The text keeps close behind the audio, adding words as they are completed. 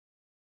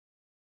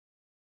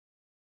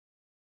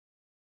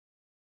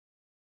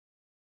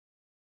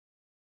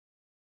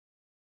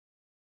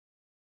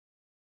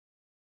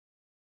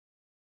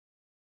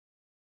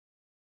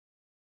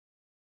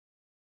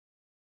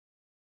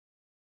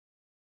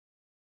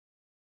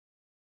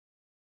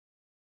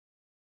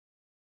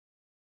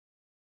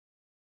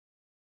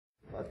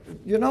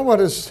You know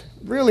what is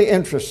really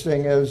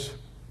interesting is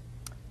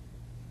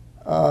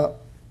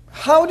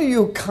how do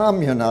you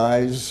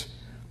communize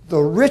the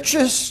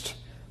richest,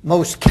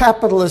 most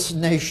capitalist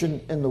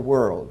nation in the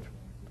world?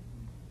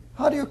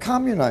 How do you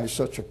communize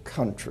such a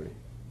country?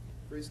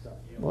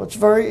 Well, it's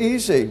very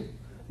easy.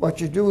 What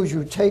you do is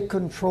you take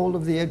control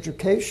of the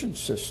education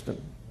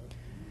system.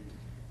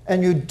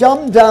 And you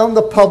dumb down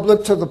the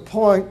public to the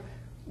point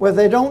where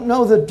they don't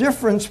know the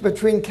difference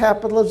between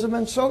capitalism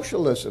and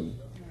socialism.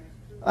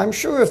 I'm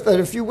sure that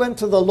if you went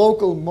to the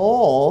local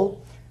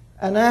mall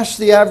and asked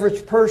the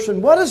average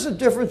person, what is the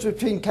difference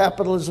between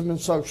capitalism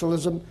and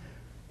socialism,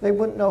 they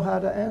wouldn't know how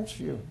to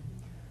answer you.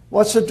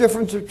 What's the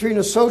difference between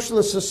a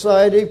socialist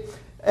society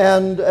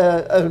and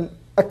a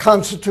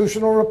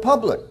constitutional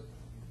republic?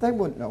 They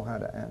wouldn't know how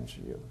to answer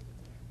you.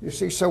 You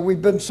see, so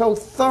we've been so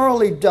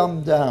thoroughly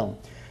dumbed down.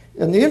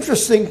 And the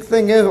interesting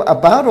thing is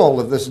about all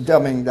of this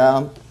dumbing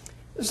down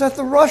is that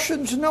the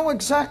Russians know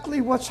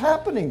exactly what's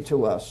happening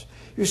to us.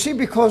 You see,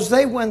 because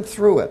they went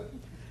through it.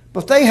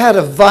 But they had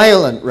a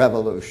violent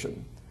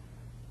revolution.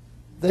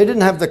 They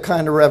didn't have the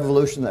kind of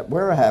revolution that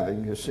we're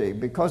having, you see,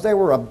 because they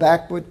were a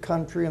backward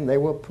country and they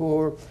were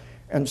poor,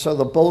 and so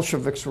the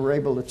Bolsheviks were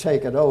able to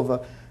take it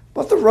over.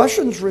 But the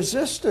Russians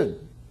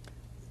resisted.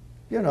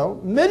 You know,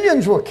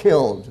 millions were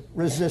killed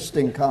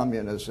resisting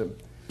communism.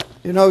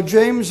 You know,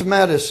 James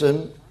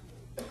Madison,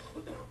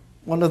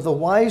 one of the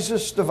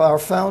wisest of our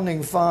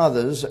founding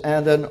fathers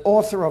and an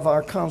author of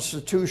our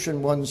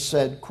Constitution, once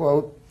said,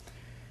 quote,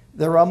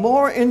 "There are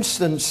more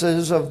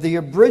instances of the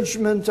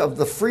abridgment of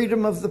the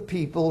freedom of the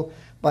people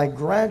by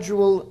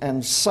gradual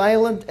and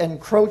silent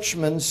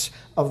encroachments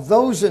of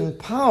those in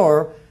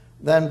power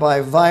than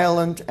by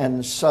violent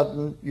and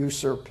sudden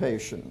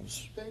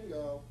usurpations."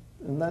 Bingo.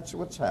 And that's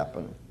what's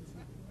happened.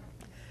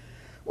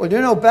 Well,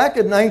 you know, back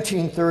in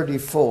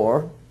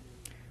 1934,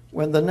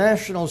 when the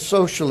National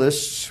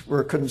Socialists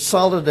were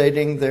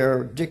consolidating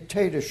their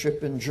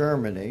dictatorship in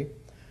Germany,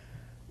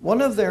 one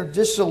of their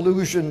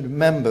disillusioned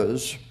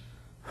members,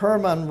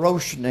 Hermann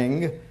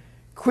Röchning,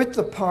 quit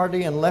the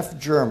party and left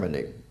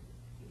Germany.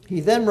 He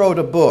then wrote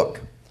a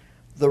book,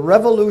 The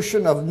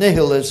Revolution of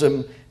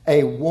Nihilism,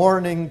 A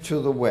Warning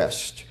to the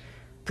West,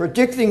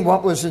 predicting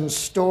what was in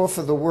store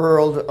for the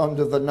world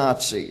under the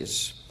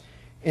Nazis.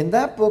 In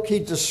that book, he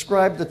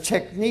described the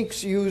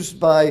techniques used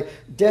by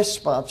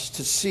despots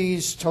to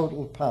seize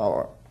total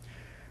power.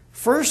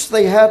 First,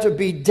 they had to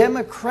be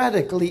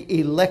democratically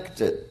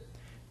elected,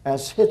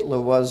 as Hitler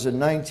was in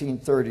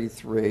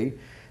 1933.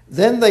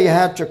 Then they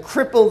had to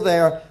cripple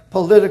their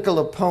political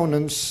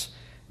opponents.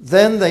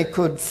 Then they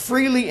could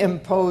freely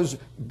impose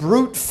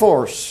brute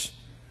force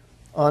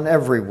on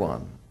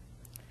everyone.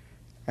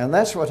 And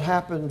that's what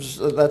happens,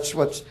 that's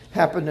what's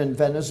happened in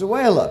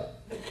Venezuela.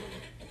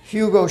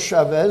 Hugo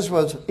Chavez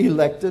was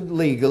elected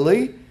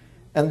legally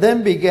and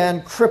then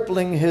began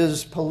crippling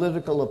his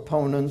political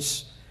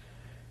opponents.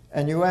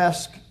 And you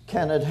ask,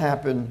 can it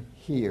happen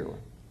here?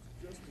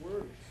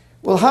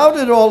 Well, how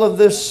did all of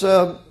this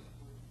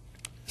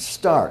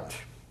start?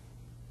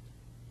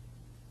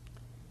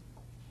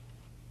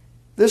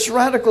 This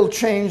radical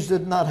change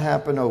did not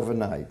happen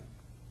overnight.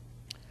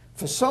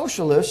 For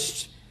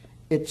socialists,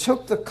 it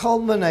took the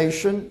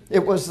culmination,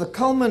 it was the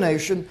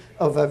culmination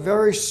of a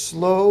very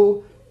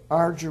slow,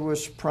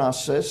 arduous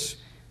process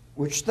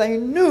which they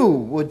knew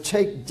would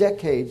take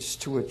decades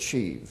to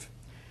achieve.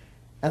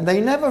 And they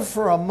never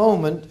for a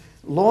moment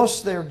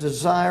lost their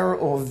desire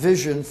or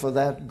vision for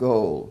that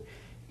goal,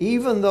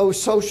 even though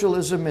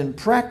socialism in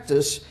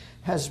practice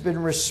has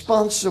been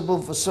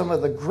responsible for some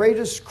of the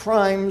greatest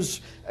crimes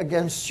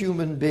against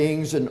human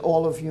beings in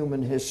all of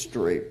human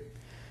history.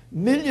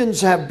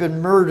 Millions have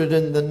been murdered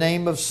in the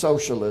name of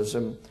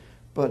socialism,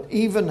 but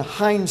even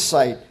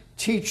hindsight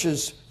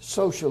teaches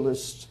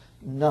socialists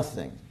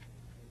nothing.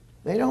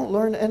 They don't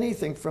learn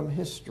anything from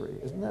history.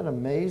 Isn't that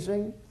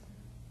amazing?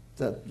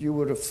 That you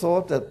would have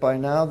thought that by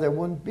now there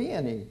wouldn't be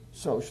any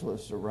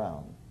socialists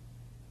around.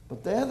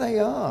 But there they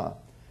are,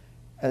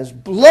 as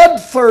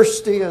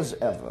bloodthirsty as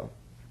ever.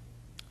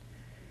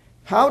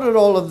 How did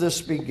all of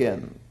this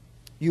begin?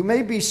 You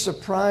may be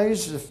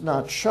surprised, if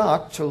not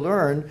shocked, to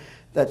learn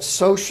that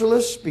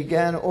socialists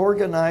began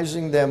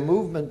organizing their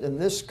movement in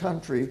this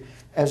country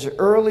as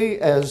early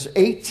as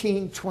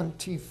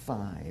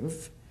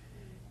 1825,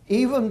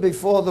 even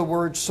before the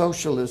word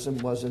socialism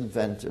was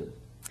invented.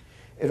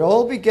 It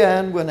all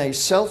began when a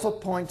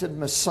self-appointed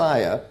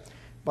messiah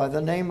by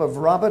the name of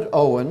Robert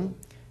Owen,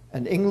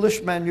 an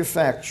English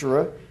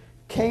manufacturer,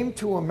 came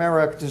to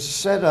America to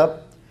set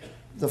up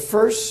the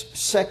first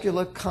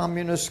secular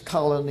communist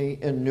colony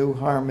in New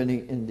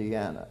Harmony,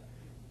 Indiana.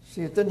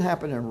 See, it didn't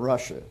happen in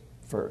Russia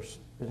first.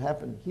 It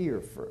happened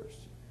here first,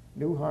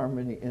 New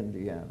Harmony,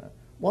 Indiana.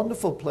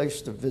 Wonderful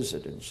place to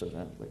visit,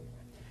 incidentally.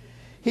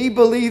 He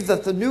believed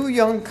that the new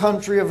young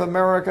country of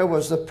America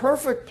was the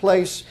perfect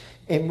place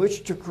in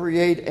which to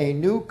create a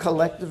new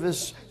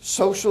collectivist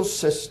social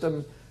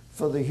system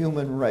for the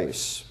human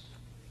race.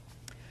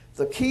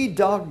 The key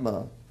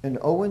dogma in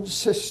Owen's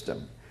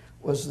system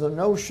was the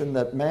notion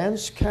that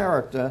man's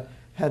character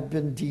had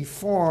been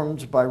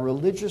deformed by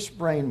religious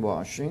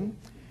brainwashing,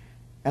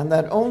 and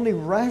that only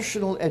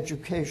rational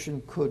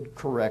education could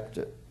correct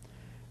it.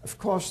 Of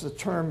course, the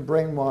term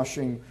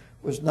brainwashing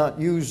was not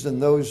used in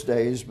those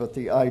days, but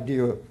the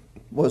idea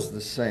was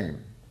the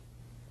same.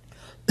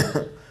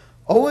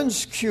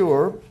 Owen's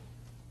cure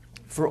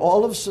for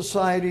all of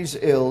society's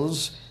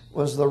ills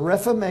was the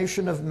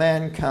reformation of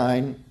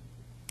mankind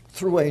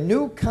through a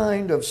new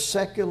kind of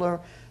secular,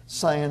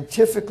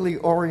 scientifically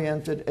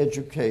oriented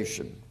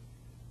education.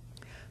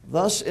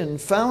 Thus, in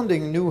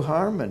founding New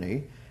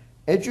Harmony,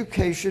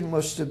 education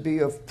was to be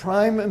of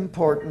prime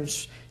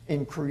importance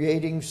in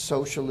creating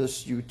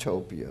socialist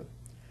utopia.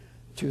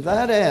 To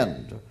that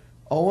end,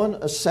 Owen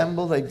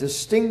assembled a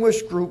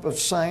distinguished group of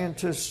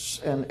scientists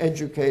and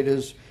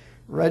educators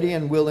ready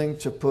and willing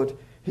to put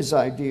his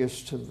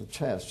ideas to the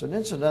test. And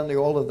incidentally,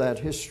 all of that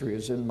history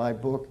is in my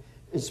book,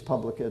 Is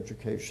Public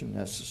Education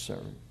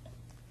Necessary?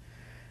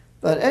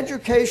 That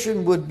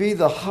education would be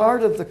the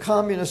heart of the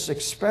communist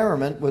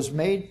experiment was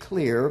made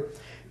clear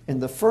in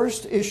the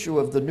first issue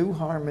of the New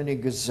Harmony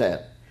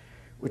Gazette,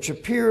 which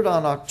appeared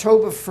on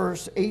October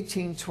 1st,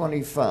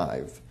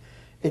 1825.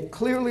 It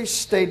clearly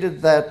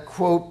stated that,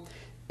 quote,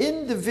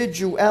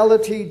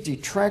 individuality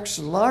detracts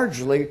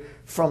largely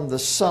from the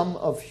sum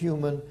of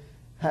human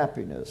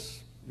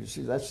happiness. You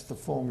see, that's the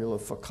formula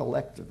for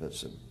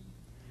collectivism.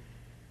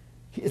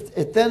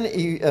 It then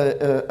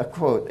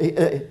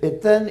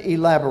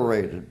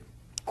elaborated,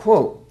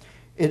 quote,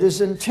 it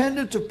is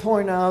intended to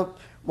point out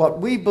what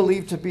we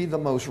believe to be the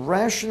most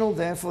rational,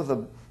 therefore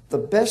the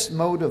best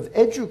mode of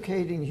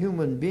educating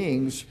human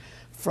beings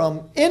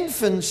from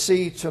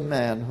infancy to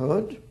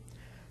manhood,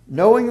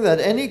 knowing that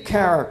any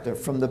character,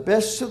 from the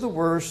best to the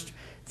worst,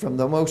 from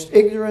the most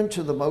ignorant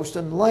to the most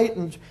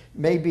enlightened,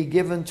 may be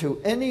given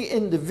to any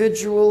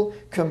individual,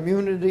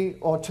 community,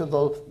 or to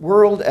the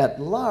world at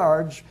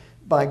large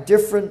by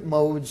different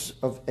modes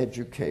of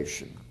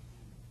education,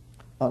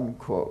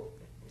 unquote.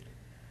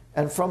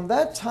 And from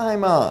that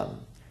time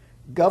on,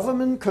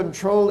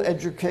 government-controlled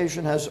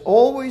education has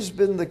always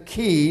been the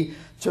key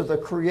to the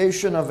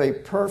creation of a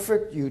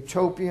perfect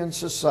utopian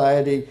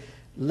society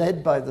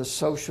led by the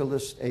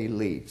socialist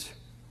elite.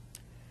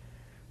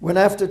 When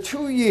after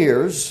 2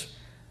 years,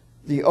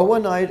 the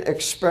Owenite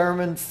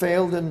experiment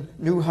failed in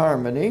New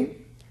Harmony,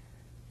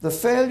 the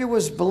failure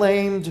was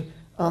blamed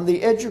on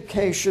the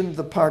education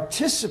the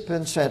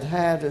participants had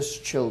had as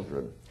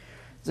children.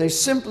 They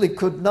simply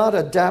could not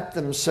adapt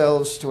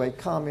themselves to a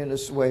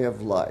communist way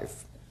of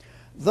life.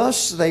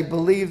 Thus, they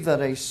believed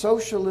that a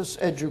socialist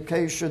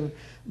education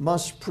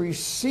must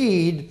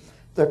precede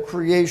the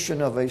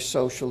creation of a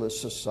socialist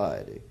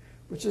society,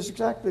 which is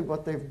exactly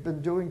what they've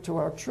been doing to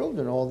our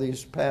children all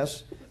these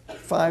past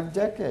 5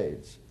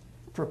 decades.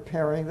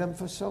 Preparing them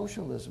for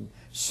socialism,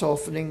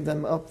 softening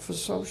them up for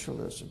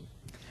socialism.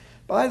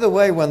 By the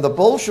way, when the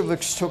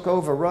Bolsheviks took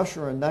over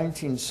Russia in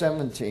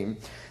 1917,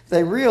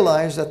 they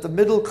realized that the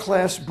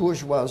middle-class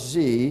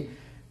bourgeoisie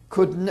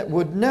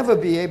would never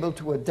be able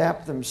to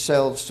adapt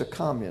themselves to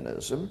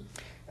communism,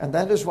 and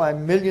that is why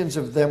millions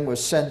of them were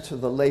sent to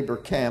the labor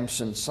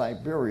camps in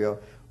Siberia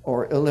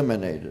or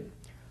eliminated.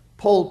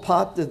 Pol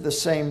Pot did the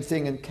same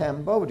thing in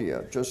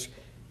Cambodia, just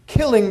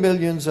killing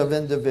millions of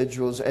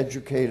individuals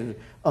educated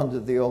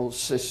under the old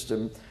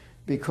system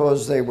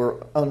because they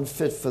were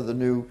unfit for the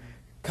new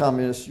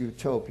communist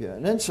utopia.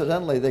 And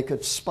incidentally, they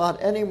could spot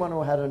anyone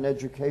who had an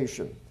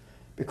education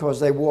because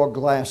they wore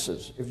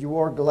glasses. If you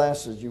wore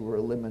glasses, you were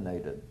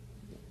eliminated.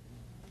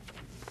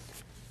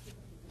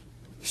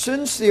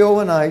 Since the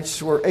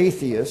Owenites were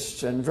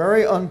atheists and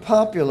very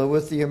unpopular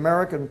with the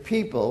American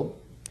people,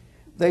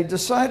 they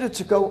decided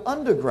to go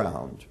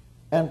underground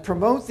and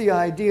promote the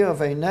idea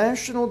of a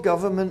national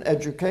government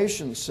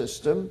education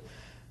system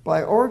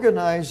by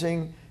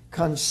organizing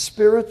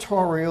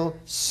conspiratorial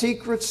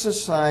secret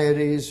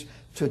societies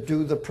to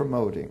do the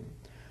promoting.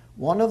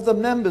 One of the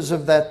members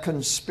of that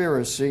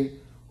conspiracy,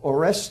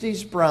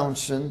 Orestes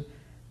Brownson,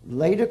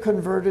 later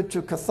converted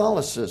to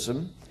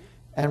Catholicism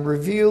and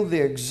revealed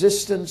the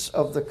existence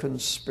of the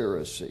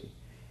conspiracy.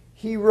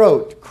 He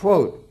wrote,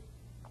 quote,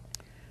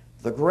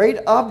 the great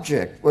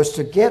object was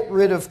to get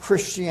rid of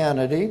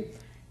Christianity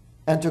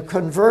and to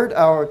convert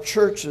our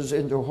churches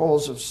into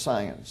halls of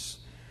science.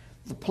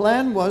 The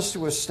plan was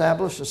to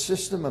establish a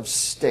system of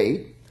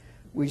state,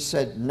 we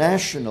said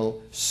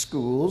national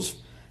schools,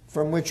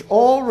 from which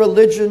all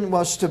religion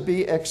was to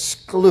be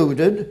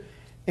excluded,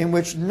 in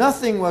which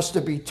nothing was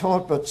to be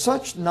taught but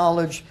such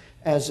knowledge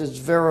as is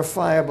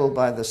verifiable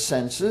by the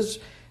senses,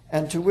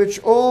 and to which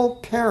all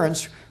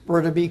parents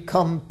were to be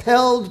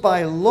compelled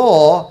by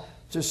law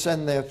to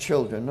send their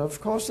children. Of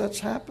course,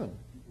 that's happened.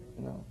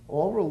 You know,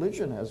 all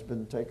religion has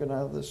been taken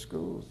out of the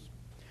schools.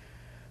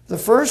 The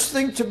first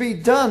thing to be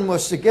done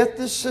was to get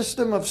this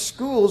system of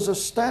schools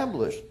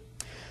established.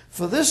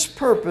 For this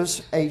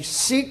purpose, a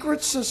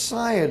secret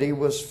society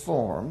was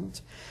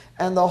formed,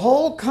 and the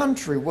whole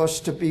country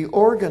was to be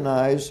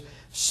organized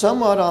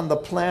somewhat on the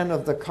plan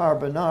of the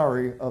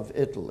Carbonari of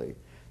Italy.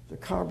 The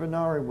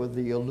Carbonari were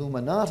the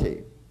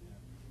Illuminati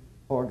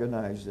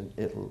organized in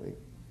Italy.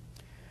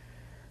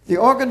 The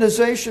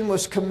organization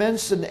was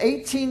commenced in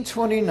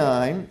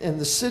 1829 in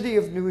the city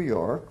of New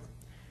York,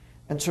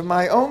 and to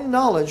my own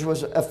knowledge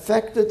was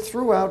affected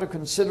throughout a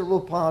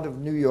considerable part of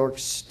New York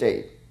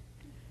State.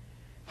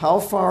 How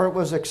far it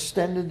was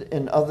extended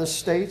in other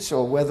states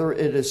or whether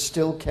it is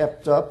still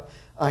kept up,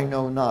 I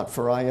know not,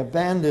 for I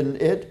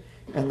abandoned it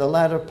in the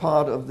latter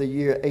part of the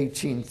year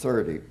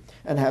 1830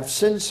 and have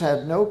since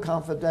had no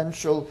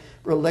confidential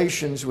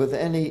relations with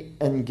any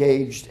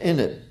engaged in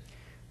it.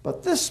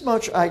 But this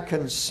much I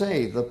can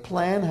say, the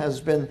plan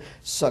has been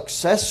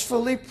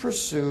successfully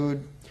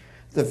pursued,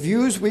 the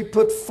views we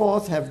put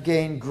forth have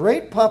gained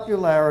great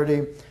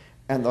popularity,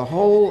 and the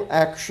whole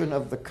action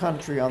of the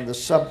country on the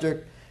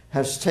subject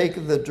has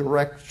taken the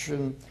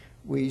direction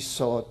we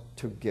sought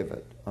to give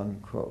it,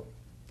 unquote.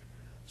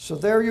 So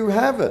there you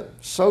have it.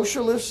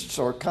 Socialists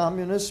or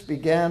communists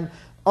began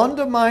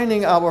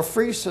undermining our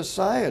free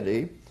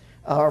society,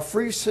 our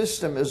free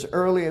system, as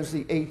early as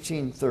the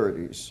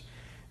 1830s.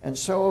 And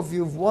so if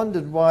you've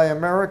wondered why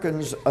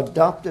Americans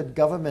adopted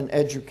government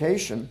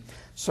education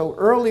so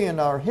early in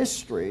our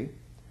history,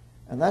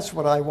 and that's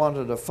what I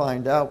wanted to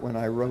find out when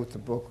I wrote the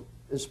book,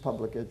 Is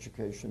Public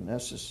Education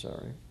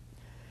Necessary?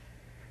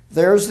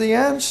 There's the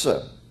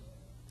answer.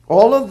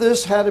 All of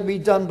this had to be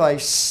done by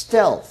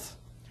stealth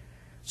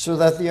so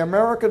that the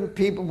American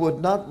people would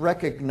not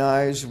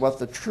recognize what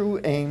the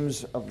true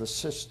aims of the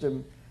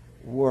system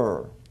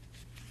were,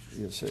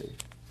 you see.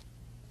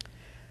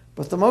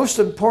 But the most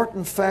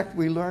important fact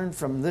we learned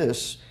from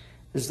this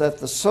is that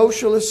the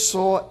socialists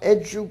saw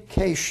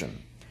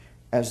education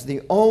as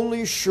the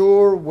only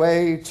sure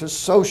way to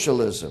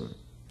socialism.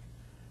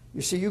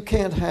 You see, you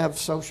can't have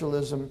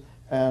socialism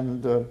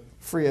and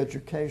free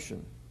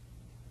education.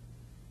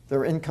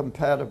 They're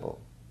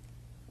incompatible.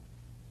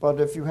 But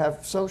if you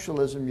have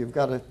socialism, you've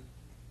got a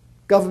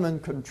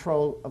government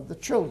control of the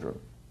children.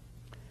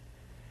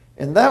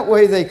 In that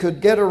way, they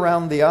could get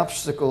around the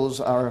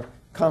obstacles our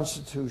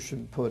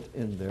Constitution put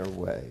in their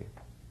way.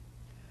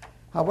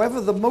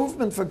 However, the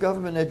movement for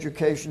government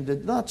education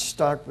did not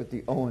start with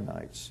the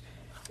Owenites.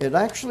 It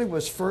actually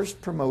was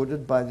first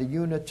promoted by the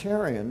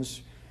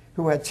Unitarians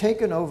who had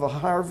taken over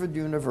Harvard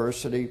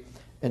University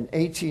in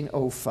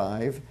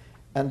 1805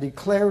 and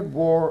declared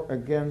war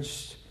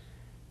against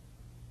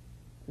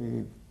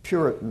the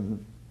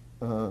Puritan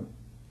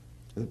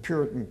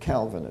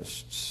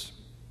Calvinists.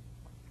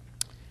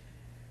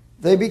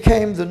 They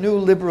became the new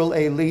liberal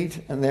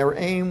elite, and their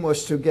aim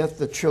was to get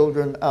the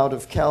children out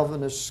of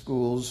Calvinist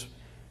schools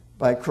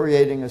by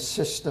creating a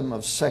system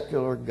of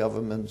secular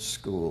government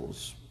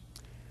schools.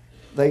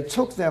 They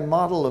took their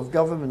model of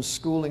government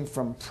schooling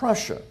from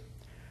Prussia,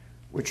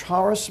 which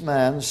Horace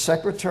Mann,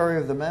 secretary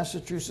of the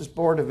Massachusetts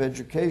Board of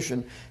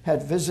Education,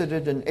 had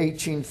visited in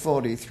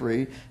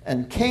 1843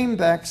 and came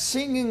back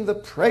singing the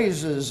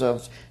praises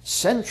of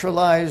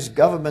centralized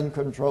government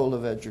control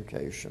of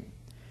education.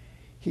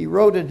 He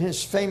wrote in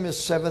his famous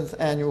 7th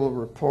annual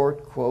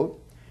report,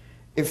 quote,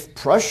 "If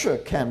Prussia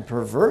can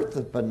pervert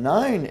the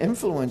benign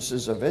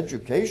influences of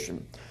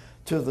education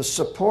to the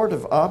support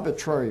of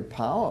arbitrary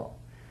power,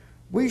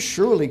 we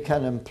surely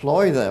can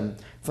employ them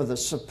for the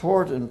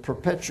support and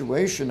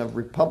perpetuation of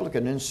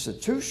Republican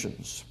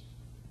institutions.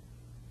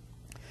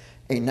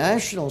 A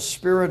national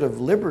spirit of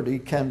liberty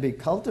can be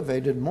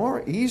cultivated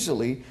more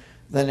easily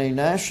than a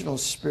national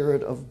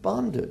spirit of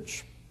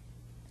bondage.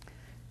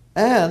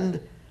 And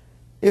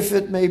if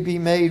it may be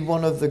made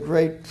one of the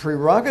great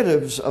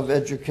prerogatives of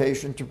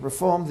education to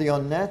perform the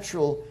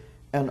unnatural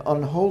and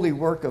unholy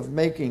work of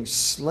making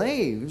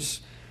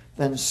slaves,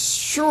 then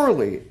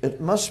surely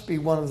it must be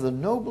one of the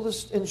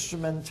noblest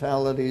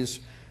instrumentalities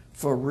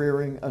for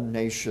rearing a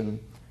nation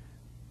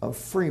of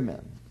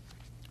freemen."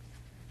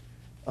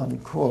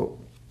 Unquote.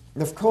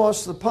 Of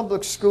course, the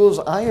public schools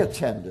I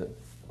attended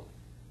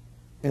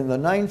in the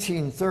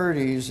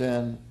 1930s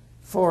and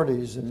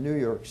 40s in New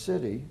York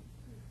City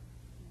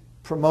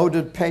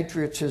promoted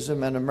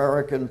patriotism and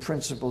American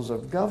principles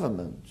of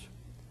government.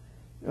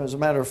 As a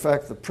matter of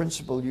fact, the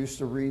principal used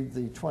to read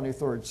the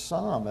 23rd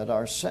Psalm at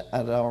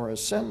our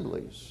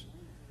assemblies.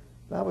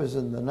 That was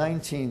in the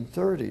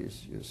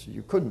 1930s.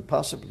 You couldn't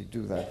possibly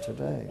do that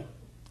today.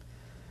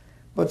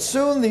 But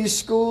soon these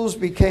schools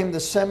became the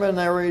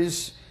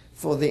seminaries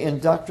for the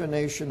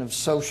indoctrination of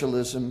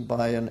socialism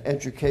by an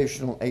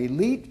educational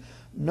elite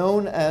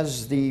known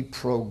as the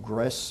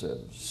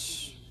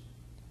progressives.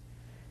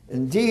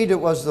 Indeed,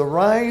 it was the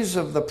rise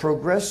of the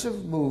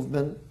progressive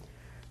movement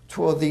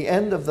toward the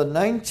end of the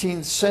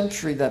 19th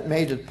century that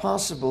made it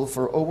possible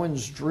for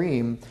Owen's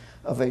dream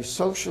of a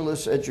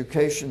socialist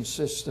education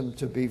system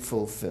to be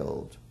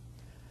fulfilled.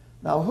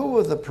 Now, who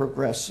were the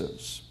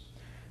progressives?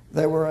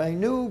 They were a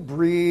new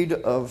breed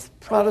of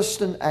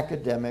Protestant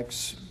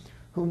academics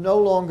who no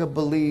longer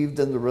believed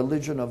in the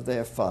religion of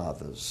their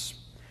fathers.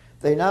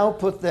 They now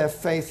put their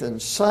faith in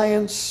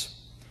science,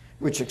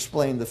 which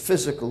explained the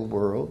physical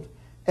world,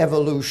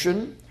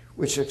 evolution,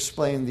 which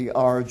explained the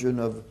origin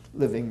of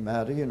living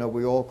matter. You know,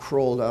 we all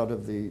crawled out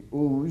of the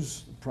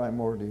ooze, the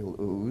primordial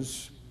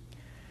ooze.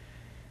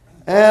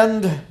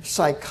 And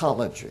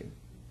psychology,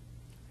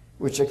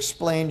 which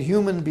explained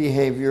human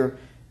behavior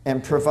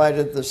and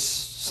provided the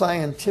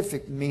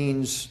scientific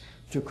means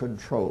to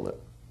control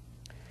it.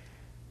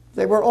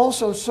 They were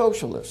also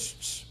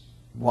socialists.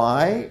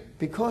 Why?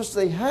 Because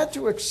they had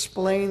to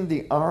explain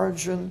the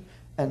origin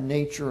and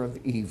nature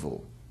of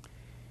evil.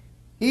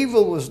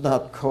 Evil was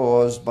not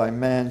caused by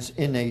man's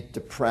innate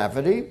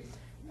depravity,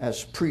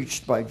 as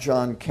preached by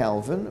John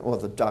Calvin, or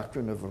the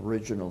doctrine of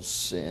original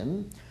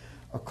sin.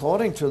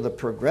 According to the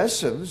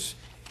progressives,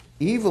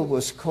 evil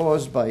was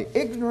caused by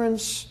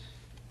ignorance,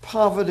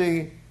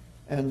 poverty,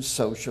 and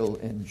social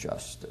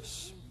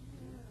injustice.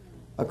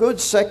 A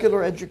good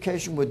secular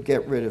education would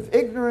get rid of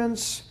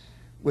ignorance,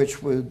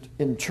 which would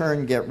in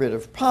turn get rid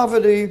of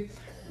poverty,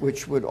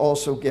 which would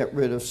also get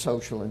rid of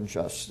social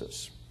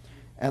injustice.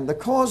 And the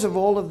cause of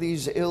all of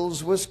these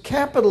ills was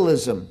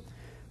capitalism,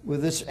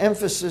 with its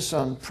emphasis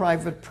on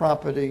private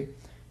property,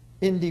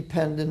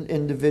 independent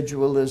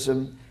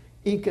individualism,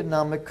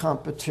 economic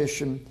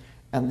competition,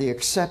 and the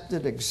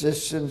accepted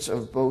existence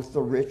of both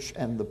the rich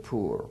and the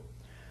poor.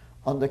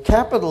 Under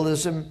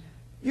capitalism,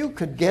 you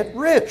could get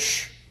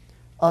rich.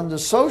 Under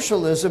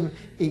socialism,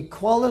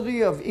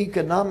 equality of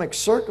economic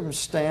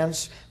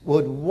circumstance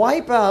would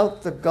wipe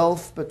out the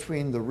gulf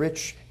between the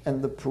rich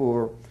and the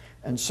poor.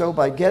 And so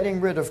by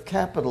getting rid of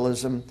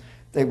capitalism,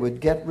 they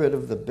would get rid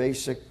of the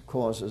basic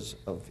causes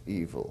of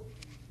evil.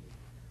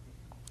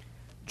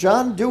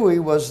 John Dewey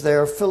was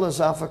their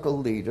philosophical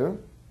leader,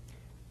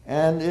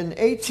 and in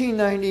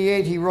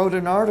 1898 he wrote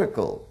an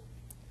article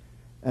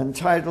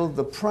entitled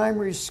 "The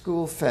Primary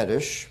School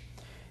Fetish,"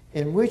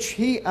 in which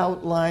he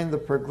outlined the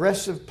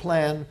progressive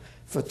plan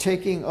for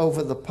taking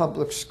over the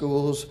public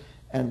schools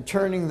and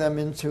turning them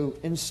into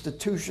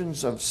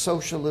institutions of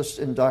socialist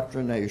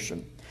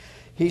indoctrination.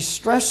 He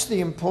stressed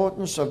the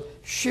importance of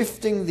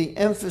shifting the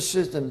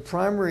emphasis in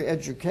primary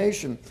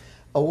education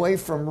away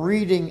from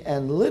reading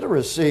and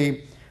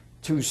literacy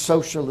to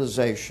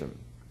socialization.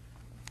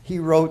 He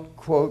wrote,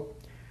 quote,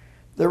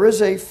 "There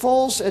is a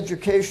false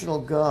educational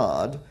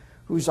God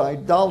whose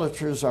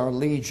idolaters are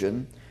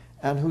legion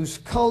and whose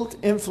cult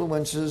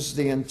influences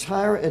the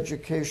entire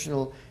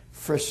educational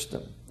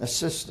system.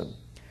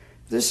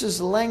 This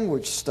is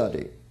language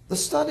study, the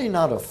study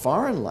not of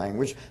foreign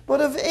language,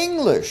 but of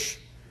English,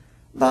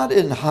 not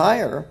in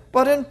higher,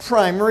 but in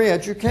primary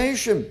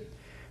education.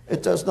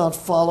 It does not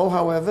follow,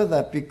 however,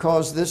 that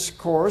because this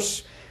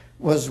course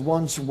was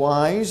once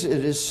wise,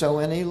 it is so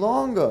any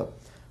longer.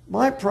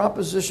 My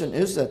proposition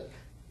is that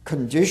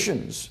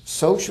conditions,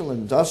 social,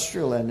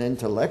 industrial, and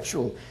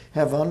intellectual,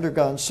 have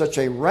undergone such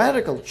a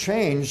radical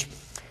change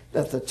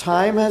that the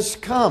time has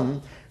come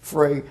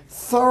for a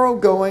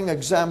thoroughgoing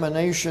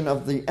examination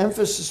of the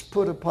emphasis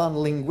put upon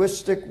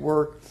linguistic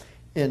work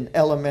in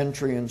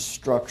elementary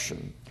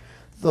instruction.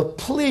 The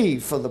plea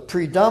for the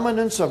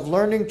predominance of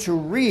learning to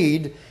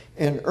read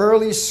in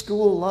early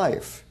school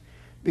life,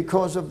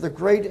 because of the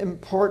great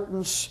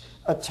importance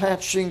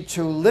attaching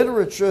to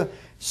literature,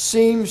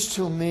 seems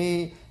to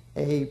me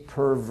a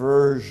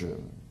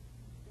perversion."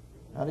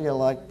 How do you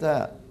like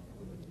that?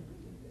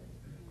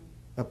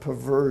 A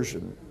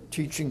perversion.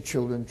 Teaching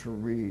children to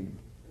read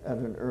at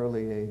an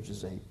early age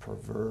is a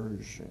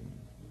perversion.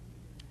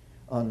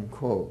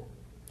 Unquote.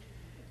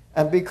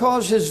 And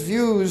because his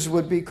views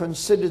would be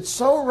considered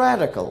so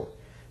radical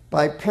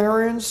by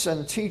parents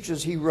and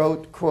teachers, he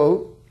wrote,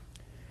 quote,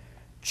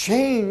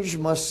 "Change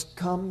must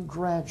come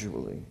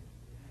gradually.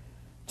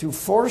 To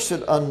force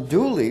it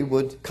unduly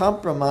would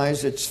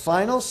compromise its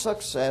final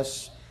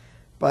success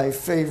by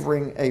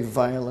favoring a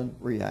violent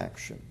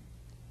reaction."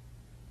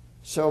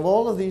 So if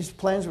all of these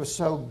plans were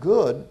so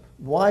good,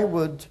 why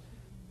would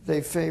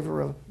they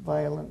favor a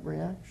violent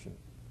reaction?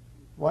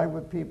 Why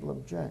would people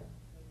object?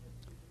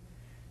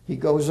 He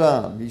goes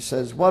on, he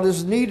says, "What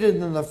is needed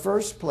in the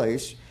first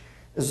place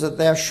is that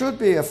there should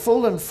be a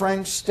full and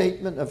frank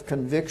statement of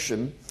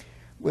conviction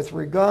with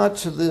regard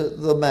to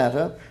the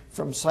matter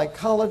from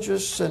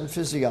psychologists and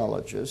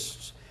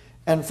physiologists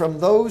and from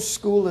those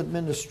school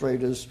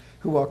administrators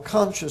who are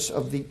conscious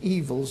of the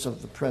evils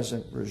of the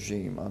present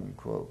regime,"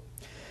 unquote.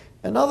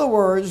 In other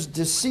words,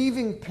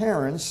 deceiving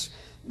parents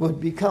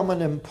would become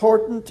an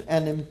important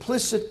and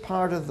implicit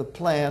part of the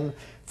plan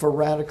for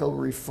radical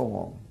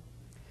reform.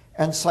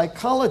 And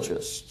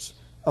psychologists,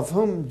 of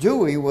whom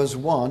Dewey was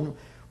one,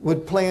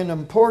 would play an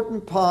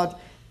important part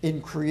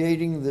in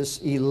creating this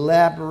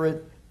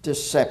elaborate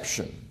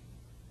deception.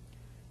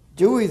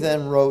 Dewey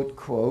then wrote,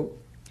 quote,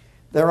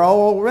 "There are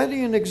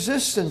already in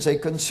existence a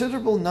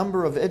considerable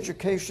number of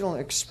educational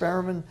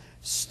experiment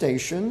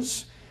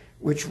stations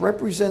which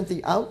represent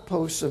the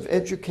outposts of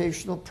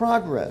educational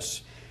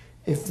progress.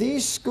 If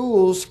these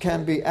schools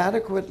can be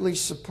adequately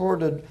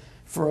supported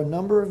for a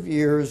number of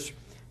years,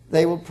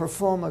 they will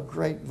perform a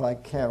great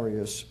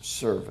vicarious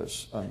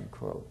service,"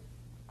 unquote.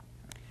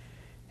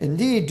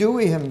 Indeed,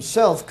 Dewey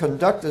himself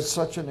conducted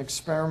such an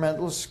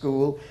experimental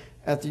school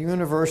at the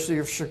University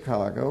of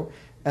Chicago,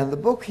 and the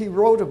book he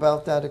wrote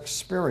about that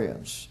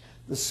experience,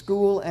 The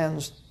School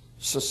and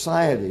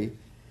Society,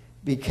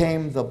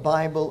 became the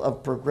Bible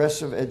of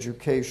progressive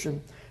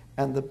education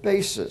and the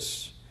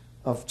basis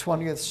of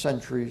 20th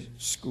century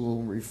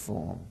school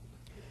reform.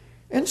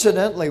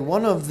 Incidentally,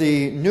 one of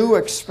the new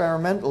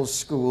experimental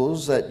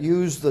schools that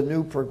used the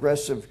new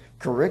progressive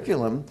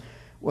curriculum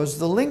was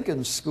the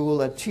Lincoln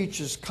School at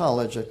Teachers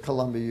College at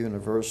Columbia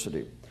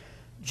University.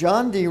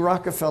 John D.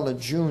 Rockefeller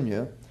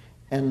Jr.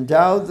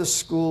 endowed the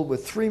school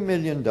with $3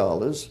 million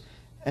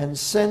and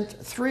sent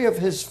 3 of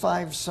his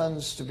 5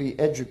 sons to be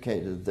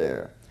educated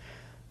there.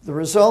 The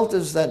result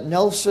is that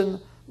Nelson,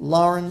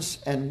 Lawrence,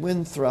 and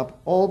Winthrop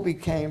all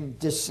became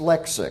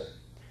dyslexic,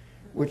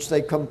 which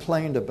they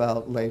complained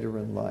about later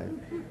in life.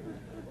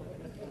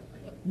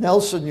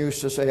 Nelson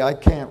used to say, I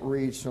can't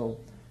read, so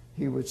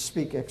he would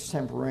speak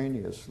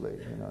extemporaneously.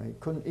 You know, he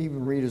couldn't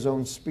even read his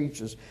own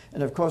speeches.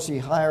 And of course, he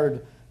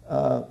hired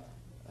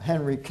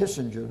Henry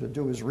Kissinger to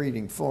do his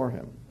reading for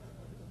him.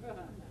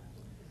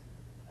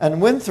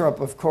 And Winthrop,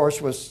 of course,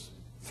 was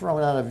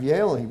thrown out of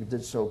Yale. He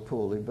did so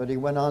poorly, but he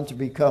went on to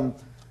become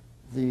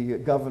the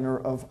governor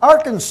of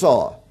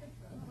Arkansas.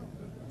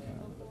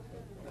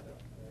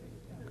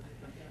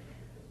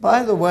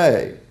 By the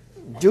way,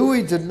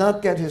 Dewey did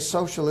not get his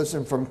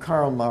socialism from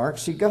Karl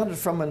Marx. He got it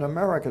from an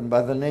American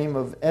by the name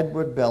of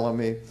Edward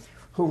Bellamy,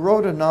 who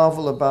wrote a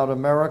novel about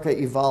America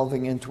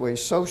evolving into a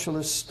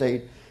socialist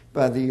state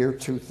by the year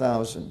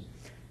 2000.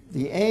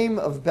 The aim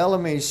of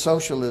Bellamy's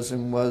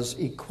socialism was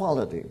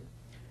equality.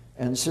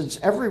 And since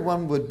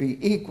everyone would be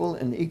equal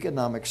in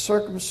economic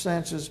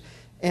circumstances,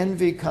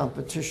 envy,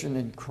 competition,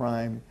 and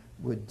crime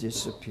would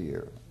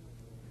disappear.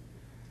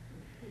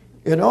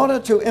 In order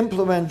to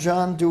implement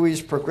John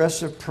Dewey's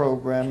progressive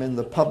program in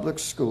the public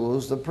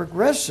schools, the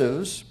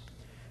progressives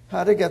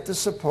had to get the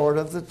support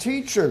of the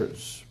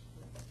teachers.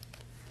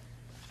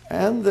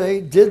 And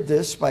they did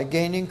this by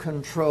gaining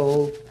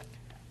control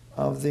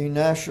of the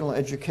National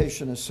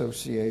Education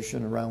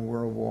Association around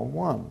World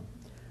War I.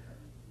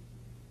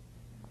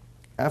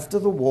 After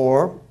the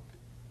war,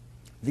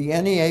 the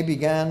NEA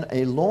began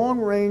a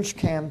long-range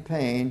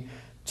campaign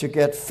to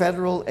get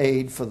federal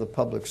aid for the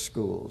public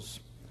schools.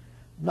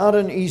 Not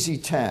an easy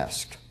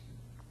task.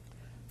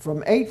 From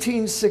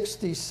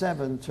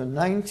 1867 to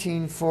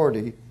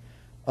 1940,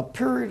 a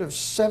period of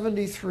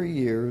 73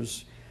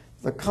 years,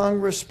 the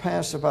Congress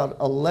passed about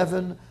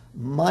 11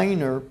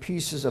 minor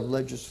pieces of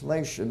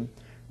legislation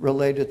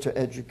related to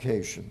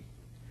education.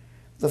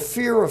 The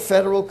fear of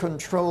federal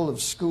control of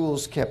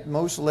schools kept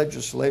most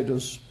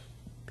legislators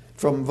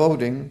from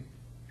voting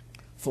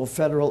for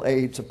federal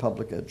aid to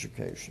public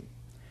education.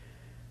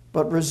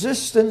 But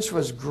resistance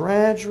was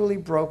gradually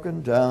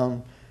broken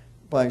down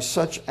by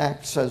such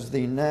acts as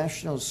the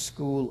National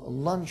School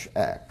Lunch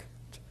Act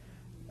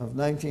of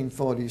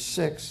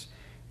 1946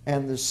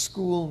 and the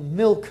School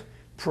Milk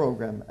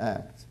Program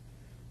Act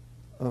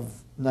of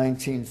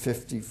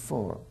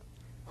 1954.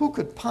 Who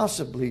could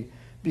possibly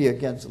be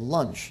against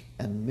lunch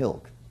and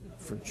milk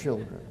for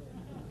children?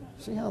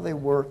 See how they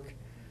work?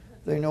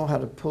 They know how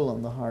to pull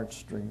on the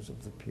heartstrings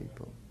of the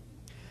people.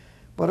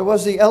 But it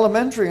was the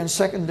Elementary and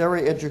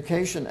Secondary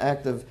Education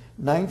Act of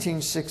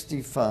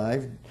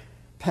 1965,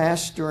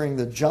 passed during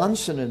the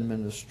Johnson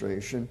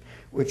administration,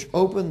 which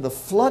opened the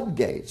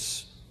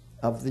floodgates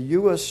of the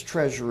U.S.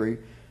 Treasury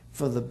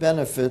for the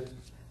benefit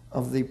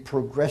of the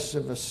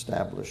progressive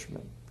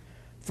establishment.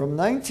 From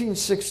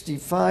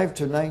 1965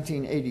 to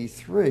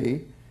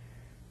 1983,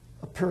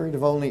 a period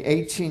of only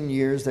 18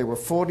 years, there were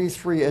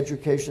 43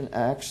 education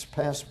acts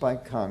passed by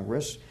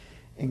Congress,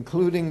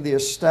 including the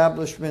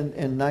establishment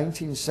in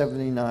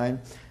 1979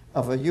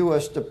 of a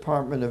U.S.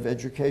 Department of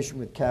Education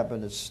with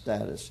cabinet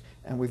status.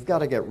 And we've got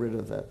to get rid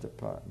of that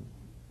department,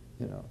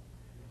 you know.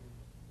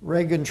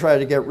 Reagan tried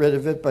to get rid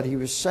of it, but he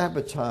was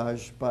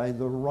sabotaged by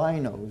the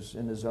rhinos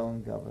in his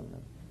own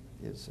government,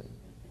 you see.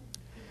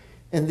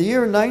 In the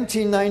year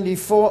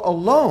 1994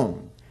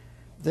 alone,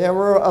 there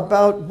were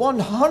about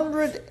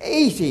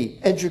 180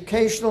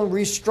 educational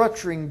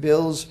restructuring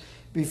bills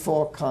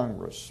before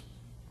Congress.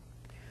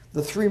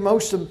 The 3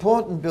 most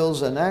important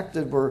bills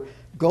enacted were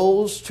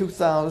Goals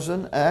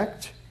 2000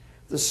 Act,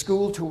 the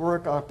School to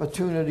Work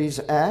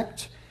Opportunities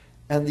Act,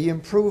 and the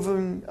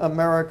Improving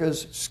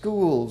America's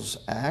Schools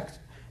Act,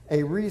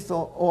 a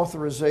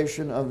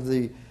reauthorization of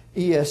the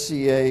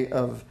ESEA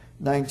of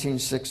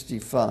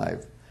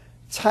 1965.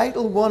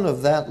 Title I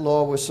of that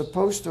law was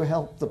supposed to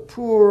help the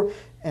poor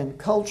and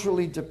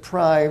culturally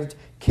deprived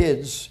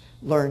kids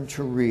learn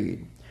to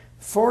read.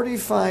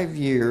 45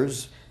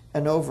 years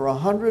and over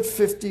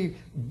 $150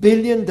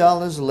 billion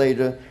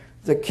later,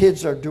 the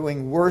kids are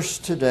doing worse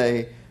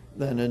today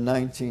than in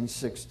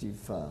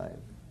 1965.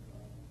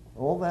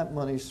 All that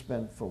money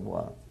spent for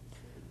what?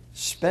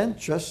 Spent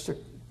just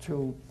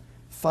to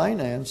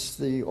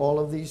finance all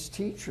of these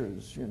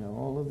teachers, you know,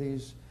 all of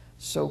these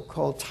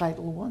so-called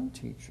Title I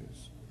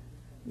teachers.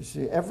 You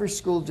see, every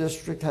school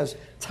district has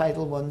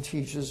Title I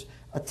teachers,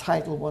 a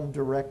Title I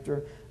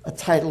director, a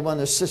Title I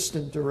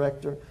assistant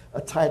director, a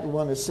Title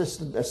I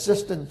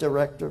assistant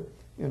director,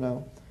 you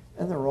know,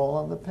 and they're all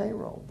on the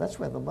payroll. That's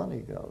where the money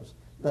goes.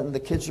 Then the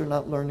kids are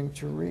not learning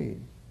to read.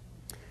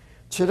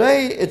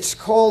 Today, it's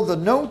called the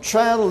No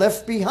Child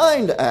Left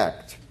Behind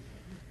Act.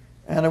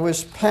 And it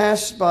was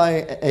passed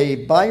by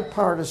a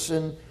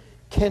bipartisan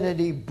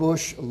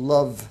Kennedy-Bush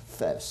love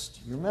fest.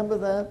 You remember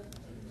that?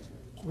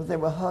 Where they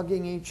were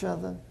hugging each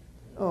other?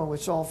 Oh,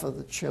 it's all for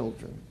the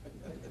children.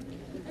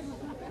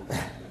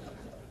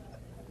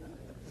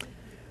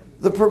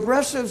 The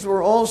progressives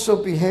were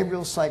also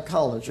behavioral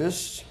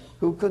psychologists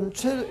who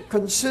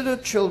consider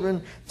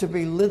children to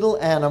be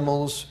little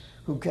animals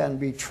who can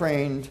be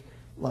trained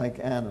like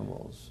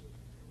animals.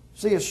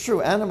 See, it's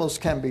true, animals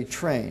can be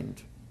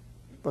trained,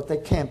 but they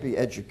can't be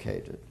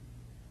educated.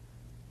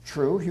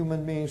 True,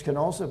 human beings can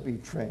also be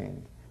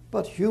trained,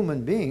 but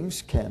human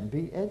beings can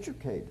be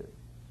educated,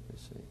 you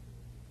see.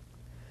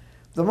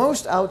 The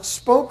most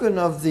outspoken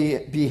of the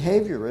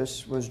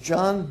behaviorists was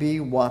John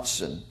B.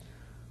 Watson,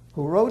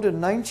 who wrote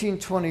in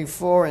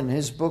 1924 in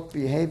his book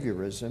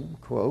Behaviorism,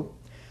 quote,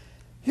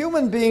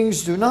 "Human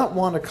beings do not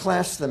want to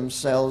class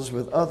themselves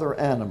with other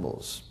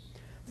animals.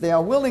 They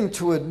are willing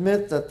to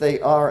admit that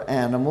they are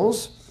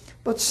animals,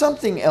 but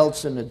something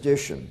else in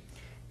addition.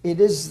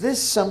 It is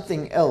this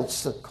something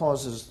else that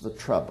causes the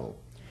trouble.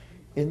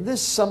 In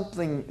this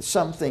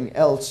something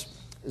else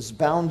is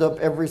bound up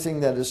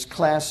everything that is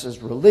classed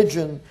as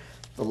religion,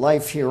 the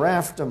life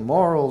hereafter,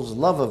 morals,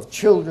 love of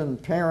children,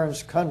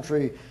 parents,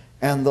 country,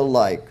 and the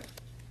like.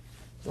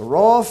 The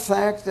raw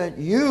fact that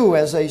you,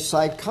 as a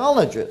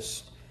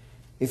psychologist,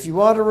 if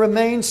you are to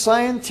remain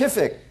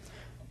scientific,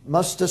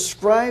 must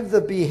describe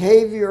the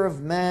behavior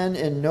of man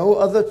in no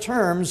other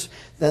terms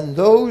than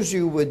those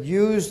you would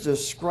use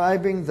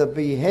describing the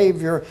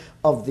behavior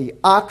of the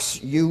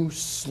ox you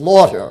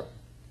slaughter."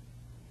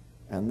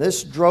 And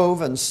this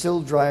drove and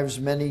still drives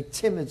many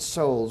timid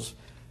souls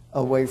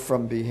away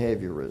from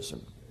behaviorism.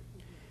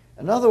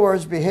 In other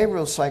words,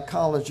 behavioral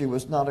psychology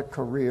was not a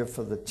career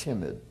for the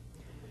timid.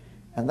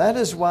 And that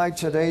is why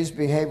today's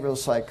behavioral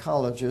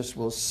psychologists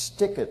will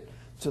stick it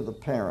to the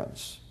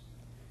parents.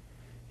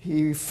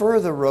 He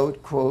further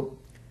wrote, quote,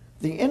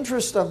 "The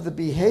interest of the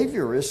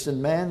behaviorist in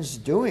man's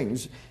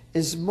doings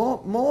is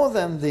more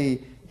than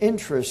the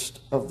interest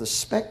of the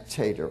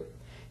spectator.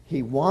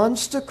 He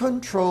wants to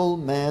control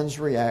man's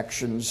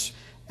reactions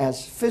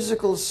as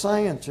physical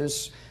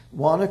scientists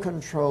want to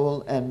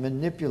control and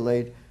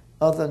manipulate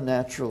other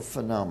natural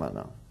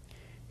phenomena.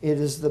 It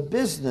is the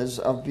business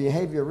of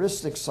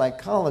behavioristic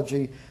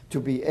psychology to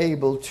be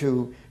able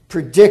to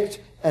predict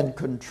and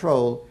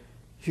control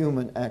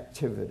human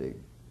activity."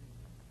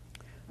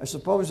 I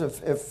suppose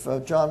if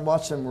John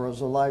Watson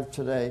was alive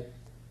today,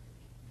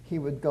 he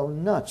would go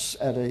nuts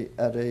at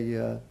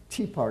a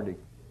Tea Party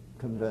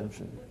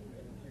convention.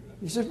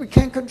 He says, "We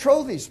can't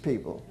control these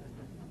people.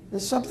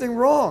 There's something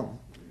wrong.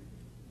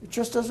 It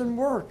just doesn't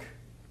work."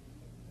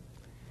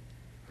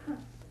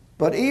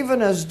 But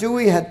even as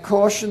Dewey had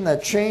cautioned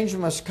that change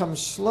must come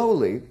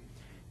slowly,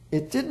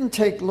 it didn't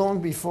take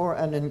long before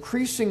an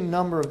increasing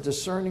number of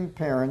discerning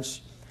parents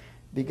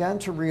began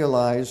to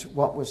realize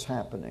what was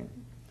happening.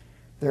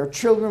 Their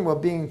children were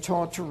being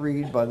taught to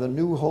read by the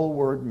new whole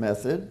word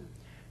method,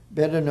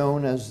 better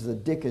known as the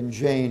Dick and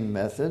Jane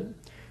method,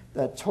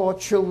 that taught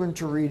children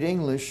to read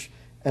English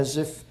as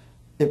if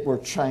it were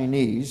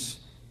Chinese,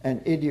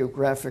 an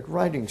ideographic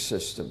writing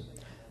system.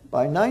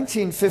 By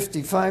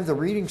 1955, the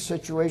reading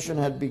situation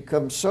had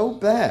become so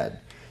bad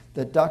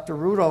that Dr.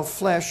 Rudolf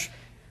Flesch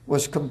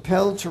was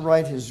compelled to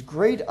write his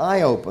great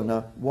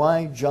eye-opener,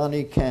 Why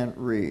Johnny Can't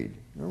Read.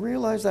 You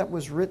realize that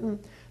was written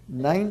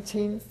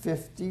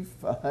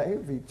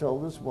 1955, he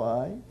told us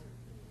why.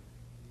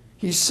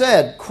 He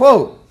said,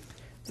 quote,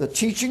 "The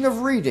teaching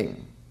of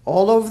reading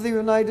all over the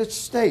United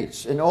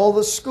States, in all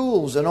the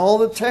schools, in all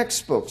the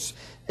textbooks,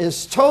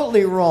 is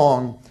totally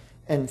wrong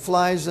and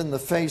flies in the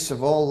face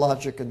of all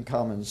logic and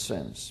common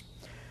sense.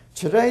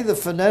 Today, the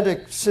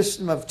phonetic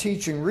system of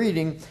teaching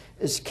reading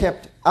is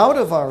kept out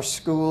of our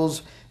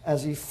schools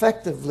as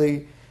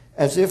effectively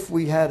as if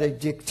we had a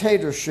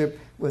dictatorship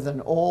with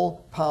an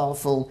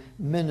all-powerful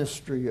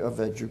Ministry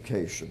of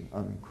Education,"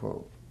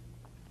 unquote.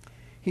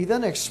 He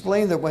then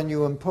explained that when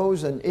you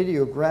impose an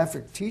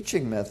ideographic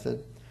teaching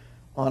method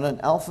on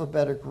an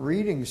alphabetic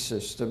reading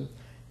system,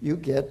 you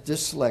get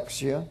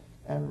dyslexia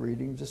and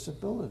reading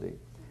disability.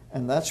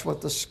 And that's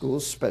what the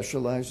schools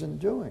specialize in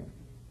doing.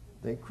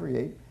 They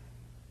create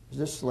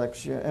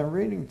dyslexia and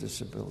reading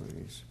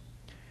disabilities.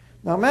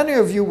 Now, many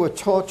of you were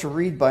taught to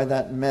read by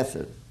that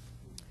method.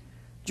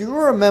 Do you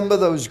remember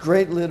those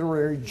great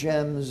literary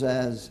gems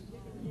as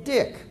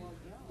Dick,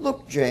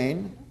 look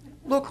Jane,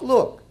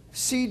 look,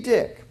 see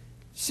Dick,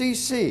 see,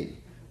 see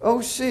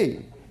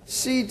Dick,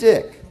 see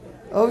Dick,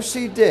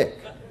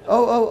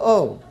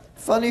 oh,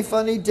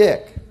 funny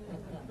Dick.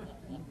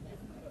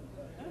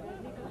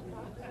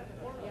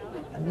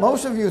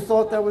 Most of you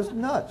thought that was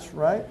nuts,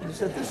 right? You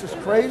said, this is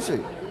crazy.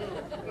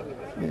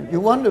 You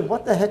wondered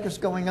what the heck is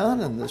going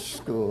on in this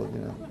school, you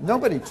know.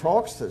 Nobody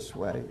talks this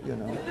way, you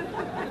know.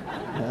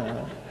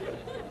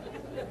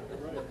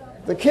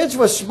 The kids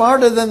were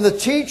smarter than the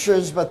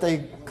teachers, but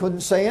they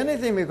couldn't say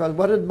anything because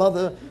what did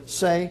mother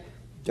say?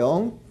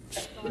 Don't,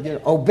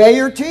 obey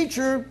your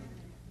teacher,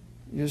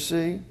 you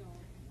see.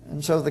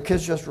 And so the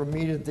kids just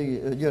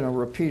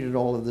repeated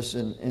all of this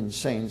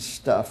insane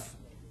stuff.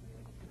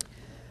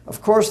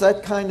 Of course,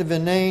 that kind of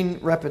inane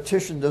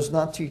repetition does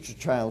not teach a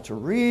child to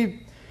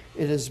read.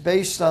 It is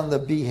based on the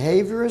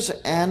behaviorist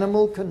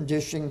animal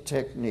conditioning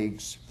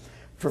techniques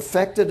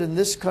perfected in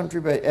this country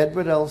by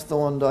Edward L.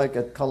 Thorndike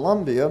at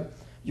Columbia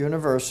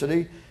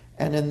University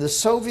and in the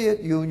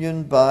Soviet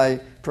Union by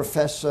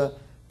Professor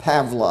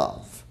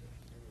Pavlov.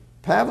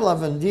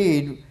 Pavlov,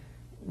 indeed,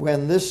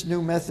 when this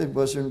new method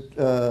was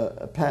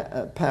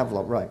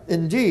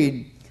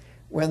Indeed,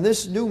 when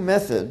this new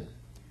method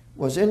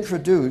was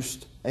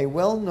introduced, a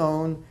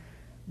well-known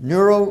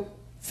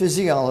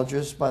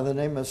neurophysiologist by the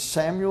name of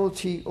Samuel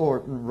T.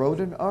 Orton wrote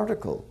an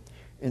article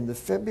in the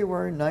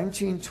February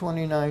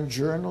 1929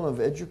 Journal of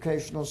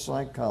Educational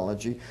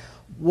Psychology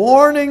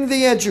warning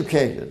the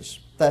educators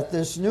that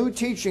this new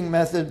teaching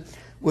method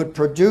would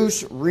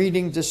produce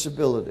reading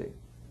disability.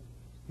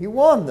 He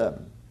warned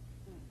them.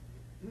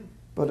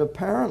 But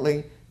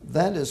apparently,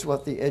 that is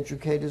what the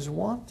educators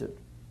wanted,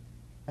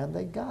 and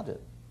they got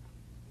it.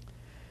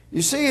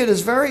 You see, it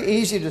is very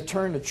easy to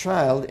turn a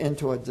child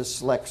into a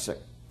dyslexic.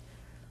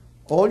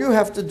 All you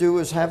have to do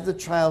is have the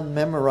child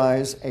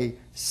memorize a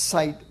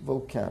sight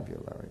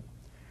vocabulary.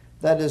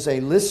 That is a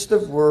list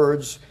of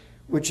words,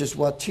 which is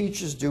what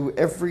teachers do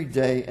every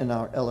day in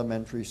our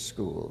elementary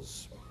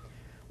schools.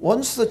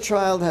 Once the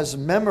child has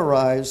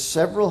memorized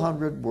several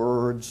hundred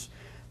words,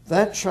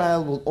 that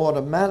child will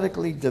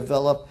automatically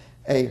develop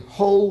a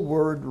whole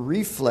word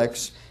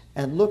reflex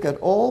and look at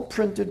all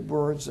printed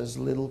words as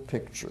little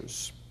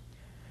pictures.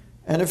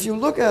 And if you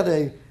look at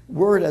a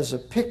word as a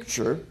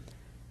picture,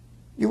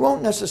 you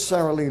won't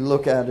necessarily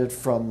look at it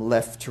from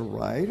left to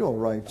right or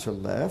right to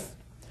left.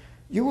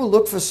 You will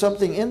look for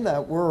something in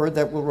that word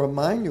that will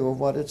remind you of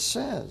what it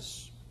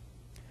says.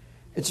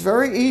 It's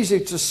very easy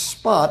to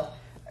spot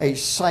a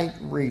sight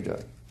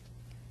reader.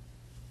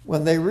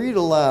 When they read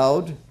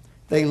aloud,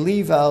 they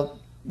leave out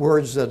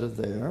words that are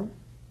there.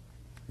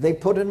 They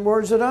put in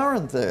words that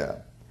aren't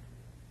there.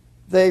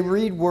 They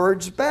read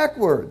words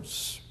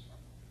backwards.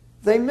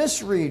 They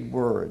misread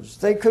words.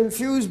 They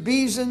confuse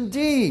B's and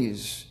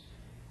D's.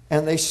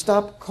 And they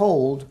stop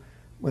cold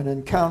when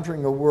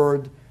encountering a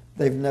word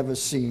they've never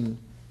seen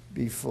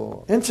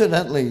before.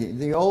 Incidentally,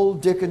 the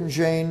old Dick and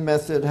Jane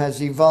method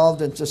has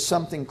evolved into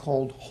something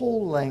called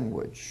whole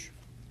language,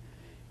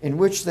 in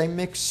which they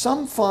mix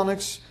some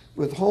phonics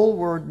with whole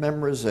word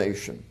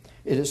memorization.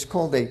 It is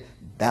called a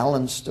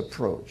balanced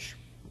approach.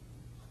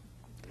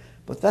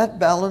 But that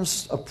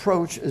balanced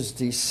approach is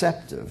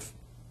deceptive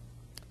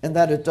in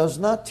that it does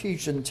not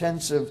teach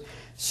intensive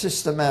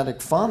systematic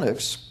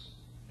phonics.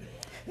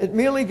 It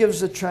merely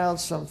gives the child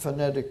some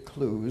phonetic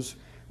clues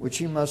which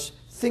he must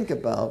think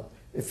about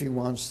if he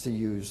wants to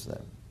use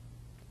them.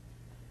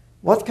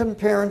 What can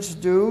parents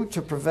do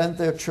to prevent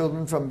their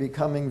children from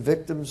becoming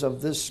victims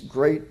of this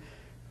great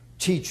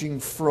teaching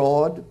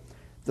fraud?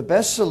 The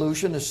best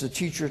solution is to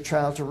teach your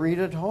child to read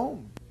at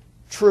home.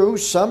 True,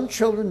 some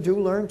children do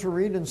learn to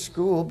read in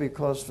school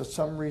because for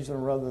some reason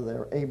or other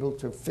they're able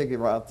to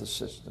figure out the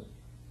system.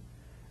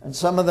 And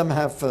some of them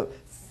have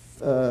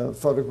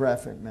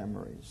photographic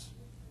memories.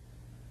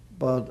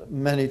 But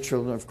many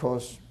children, of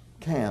course,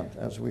 can't,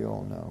 as we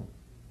all know.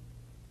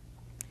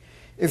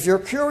 If you're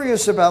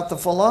curious about the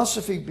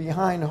philosophy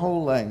behind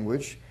whole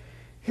language,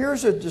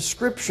 here's a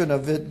description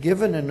of it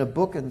given in a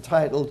book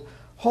entitled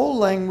Whole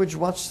Language,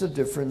 What's the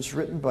Difference?,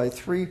 written by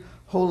 3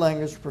 whole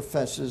language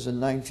professors in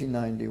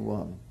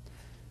 1991.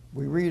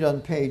 We read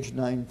on page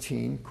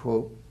 19,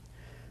 quote,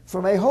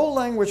 "From a whole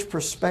language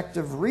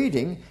perspective,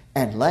 reading,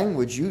 and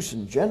language use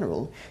in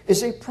general,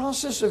 is a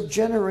process of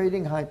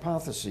generating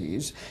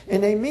hypotheses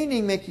in a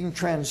meaning-making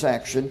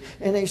transaction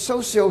in a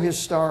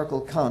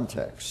socio-historical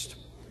context."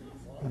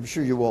 I'm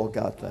sure you all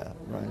got that,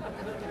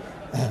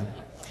 right?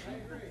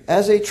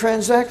 As a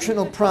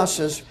transactional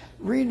process,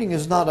 reading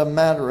is not a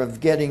matter of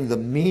getting the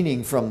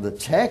meaning from the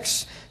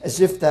text, as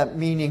if that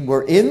meaning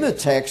were in the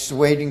text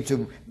waiting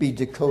to be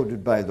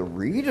decoded by the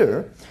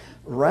reader.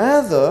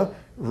 Rather,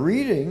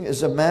 reading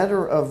is a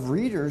matter of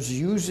readers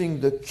using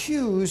the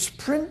cues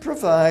print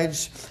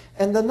provides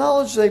and the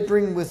knowledge they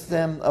bring with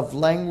them of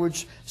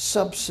language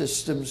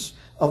subsystems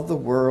of the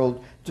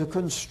world to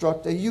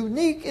construct a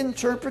unique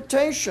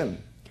interpretation.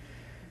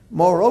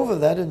 Moreover,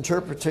 that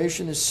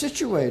interpretation is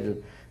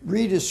situated.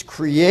 Readers'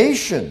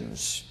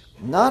 creations,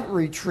 not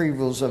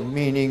retrievals of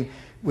meaning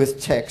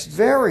with text,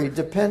 vary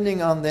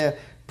depending on their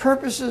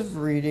purpose of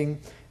reading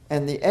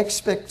and the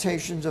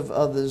expectations of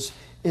others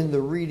in the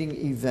reading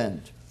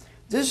event.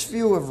 This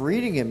view of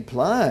reading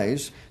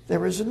implies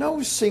there is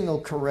no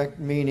single correct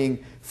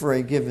meaning for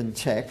a given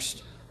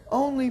text,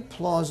 only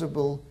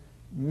plausible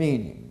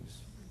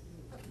meanings,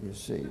 you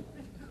see,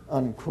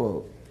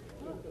 unquote.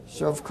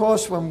 So, of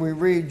course, when we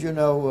read,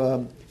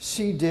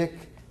 see Dick,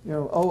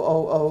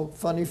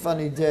 funny,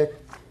 funny Dick,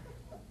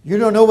 you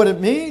don't know what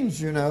it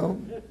means,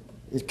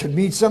 It could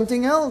mean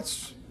something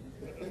else.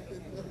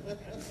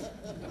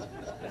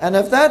 And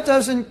if that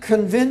doesn't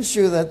convince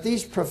you that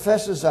these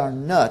professors are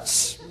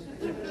nuts,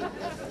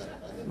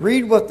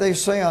 Read what they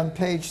say on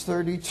page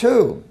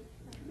 32.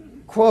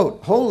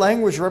 Quote, whole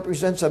language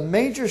represents a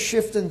major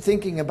shift in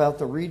thinking about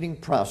the reading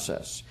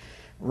process.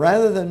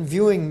 Rather than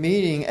viewing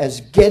meaning as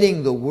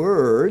getting the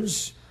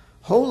words,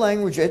 whole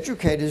language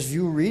educators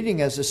view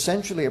reading as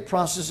essentially a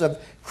process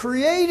of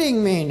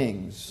creating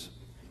meanings.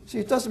 See,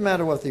 it doesn't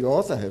matter what the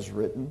author has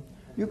written.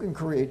 You can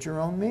create your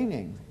own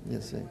meaning, you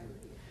see.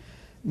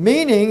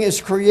 Meaning is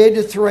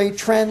created through a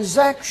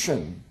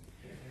transaction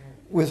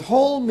with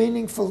whole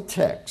meaningful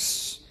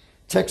texts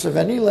of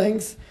any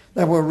length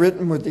that were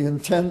written with the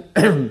intent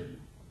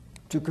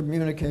to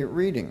communicate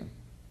reading.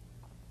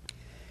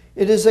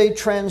 It is a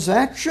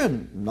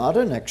transaction, not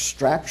an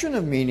extraction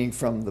of meaning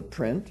from the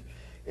print,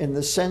 in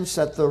the sense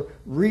that the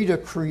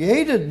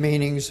reader-created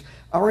meanings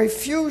are a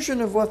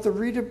fusion of what the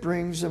reader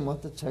brings and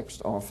what the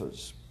text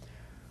offers.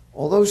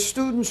 Although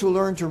students who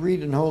learn to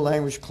read in whole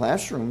language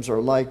classrooms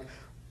are, like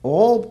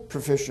all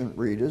proficient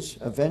readers,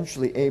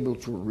 eventually able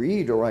to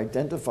read or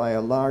identify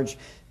a large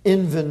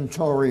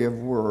inventory of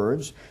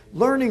words,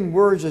 learning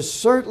words is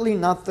certainly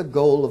not the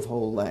goal of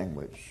whole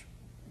language.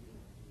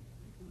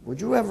 Would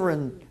you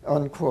ever,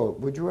 unquote,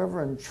 would you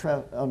ever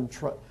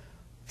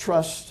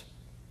trust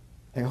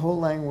a whole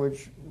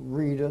language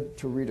reader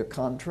to read a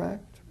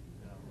contract?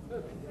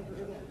 No.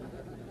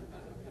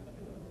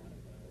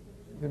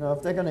 You know,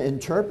 if they're going to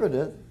interpret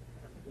it,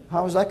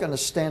 how is that going to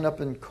stand up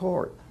in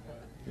court?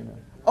 You know,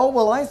 oh,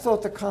 well, I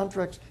thought the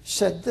contract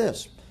said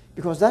this,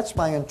 because that's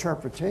my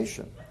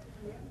interpretation,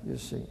 you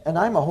see. And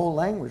I'm a whole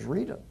language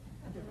reader.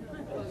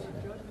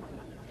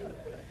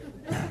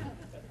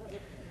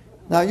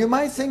 Now, you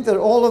might think that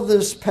all of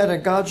this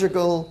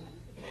pedagogical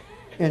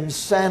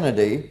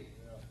insanity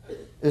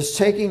is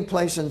taking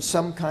place in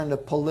some kind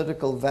of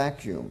political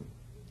vacuum.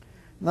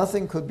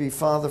 Nothing could be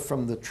farther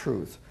from the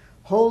truth.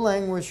 Whole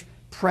language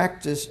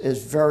practice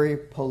is very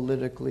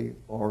politically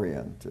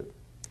oriented.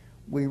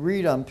 We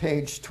read on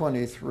page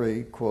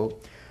 23,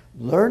 quote,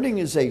 learning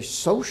is a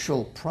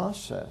social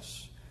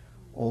process.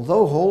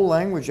 Although whole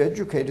language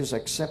educators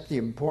accept the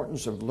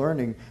importance of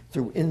learning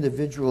through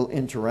individual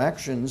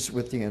interactions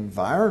with the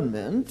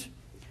environment,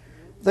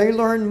 they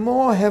lean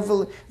more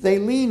heavily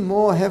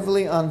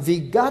on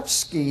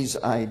Vygotsky's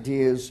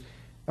ideas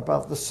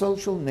about the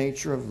social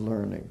nature of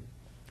learning.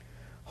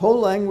 Whole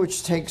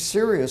language takes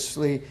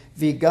seriously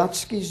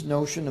Vygotsky's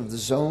notion of the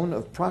zone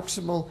of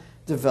proximal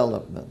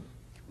development,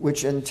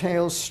 which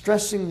entails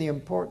stressing the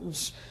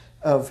importance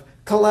of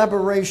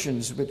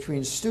collaborations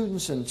between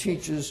students and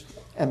teachers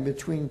and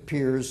between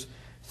peers,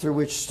 through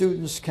which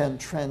students can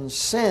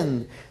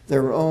transcend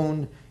their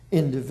own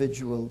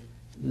individual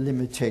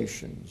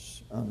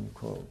limitations,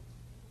 unquote.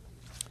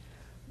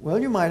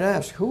 Well, you might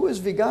ask, who is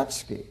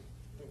Vygotsky?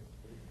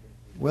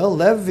 Well,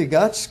 Lev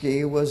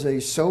Vygotsky was a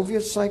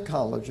Soviet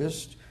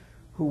psychologist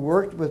who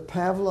worked with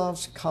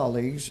Pavlov's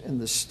colleagues in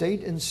the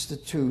State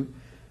Institute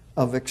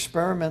of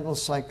Experimental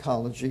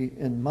Psychology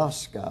in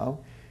Moscow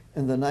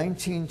in the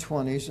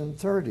 1920s and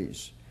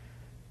 30s.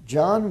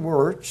 John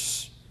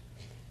Wirtz,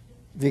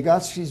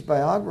 Vygotsky's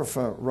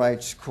biographer,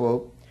 writes,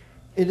 quote,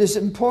 it is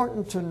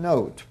important to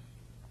note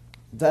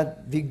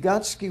that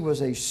Vygotsky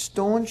was a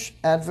staunch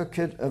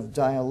advocate of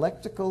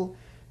dialectical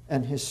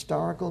and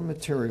historical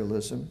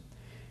materialism.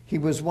 He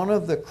was one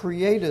of the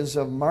creators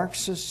of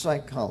Marxist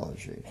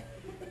psychology.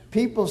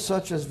 People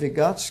such as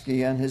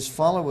Vygotsky and his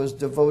followers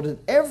devoted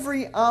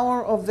every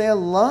hour of their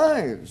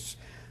lives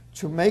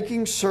to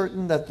making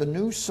certain that the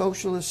new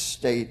socialist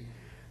state,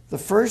 the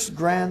first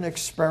grand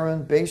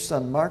experiment based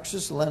on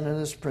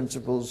Marxist-Leninist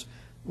principles,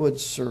 would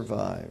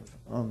survive,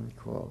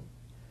 unquote.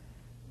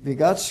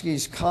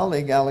 Vygotsky's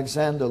colleague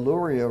Alexander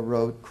Luria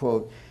wrote,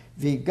 quote,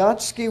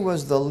 Vygotsky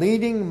was the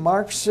leading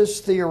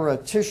Marxist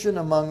theoretician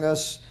among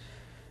us.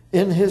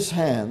 In his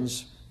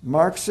hands,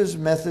 Marx's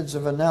methods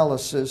of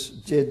analysis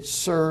did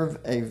serve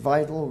a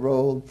vital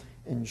role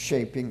in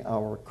shaping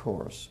our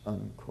course,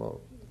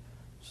 unquote.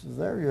 So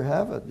there you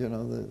have it. You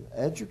know, the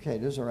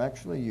educators are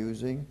actually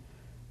using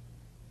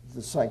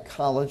the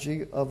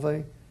psychology of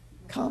a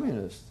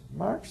communist,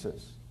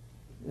 Marxist,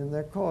 in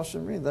their course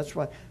and reading. That's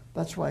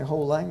why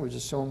whole language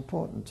is so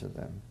important to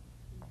them.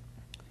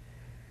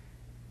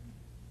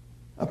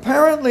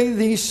 Apparently,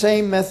 these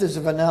same methods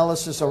of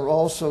analysis are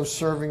also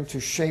serving to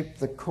shape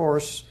the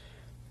course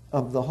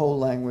of the whole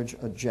language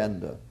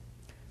agenda.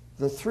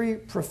 The three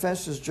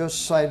professors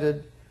just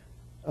cited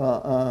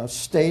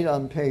state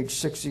on page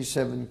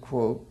 67,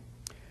 quote,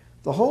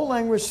 the whole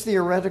language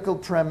theoretical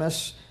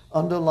premise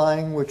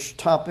underlying which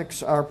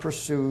topics are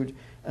pursued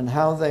and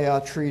how they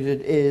are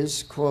treated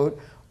is, quote,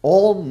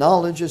 all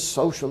knowledge is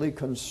socially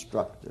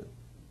constructed.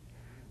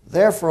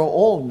 Therefore,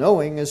 all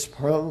knowing is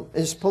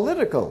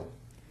political.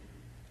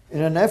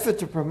 In an effort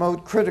to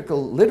promote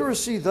critical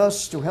literacy,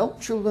 thus to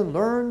help children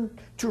learn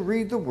to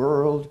read the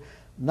world,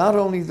 not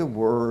only the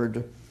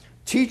word,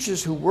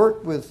 teachers who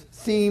work with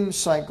theme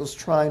cycles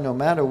try, no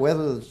matter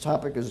whether the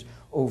topic is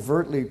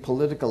overtly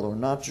political or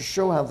not, to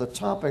show how the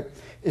topic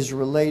is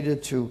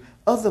related to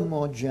other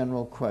more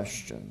general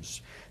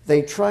questions.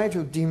 They try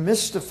to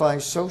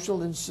demystify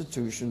social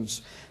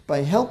institutions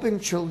by helping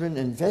children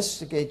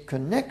investigate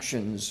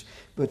connections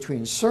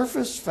between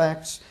surface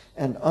facts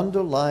and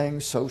underlying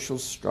social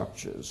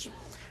structures,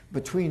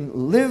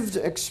 between lived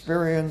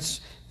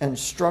experience and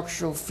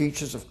structural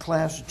features of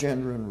class,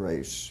 gender, and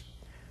race.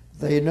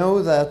 They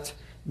know that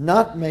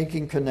not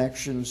making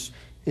connections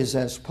is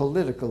as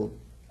political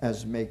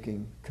as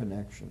making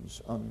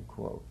connections,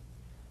 unquote.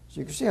 So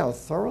you can see how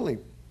thoroughly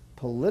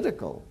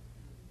political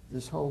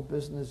this whole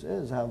business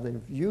is, how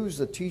they've used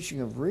the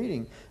teaching of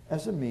reading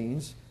as a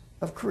means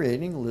of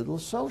creating little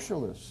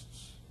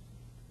socialists.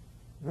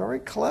 Very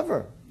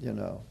clever, you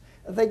know.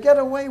 And they get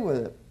away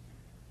with it.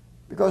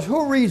 Because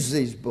who reads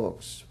these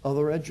books?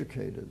 Other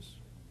educators.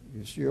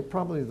 You're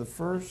probably the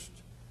first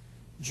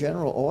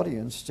general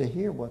audience to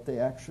hear what they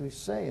actually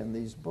say in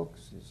these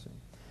books, you see.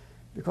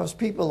 Because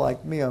people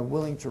like me are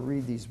willing to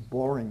read these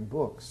boring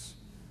books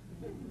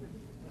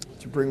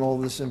to bring all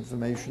this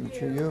information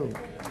to you.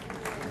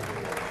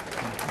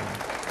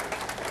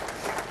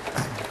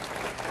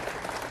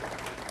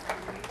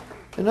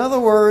 In other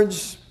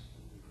words,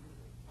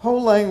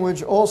 whole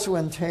language also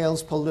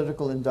entails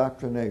political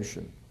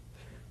indoctrination.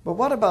 But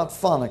what about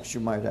phonics, you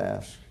might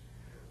ask?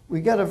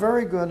 We get a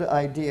very good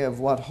idea of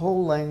what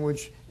whole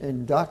language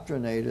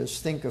indoctrinators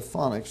think of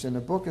phonics in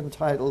a book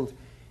entitled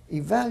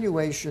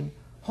Evaluation,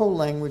 Whole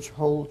Language,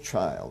 Whole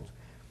Child.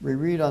 We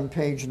read on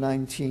page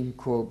 19,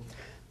 quote,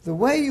 "The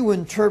way you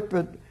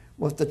interpret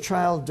what the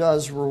child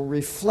does will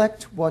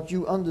reflect what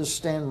you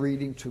understand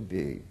reading to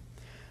be.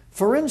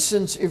 For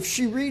instance, if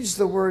she reads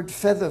the word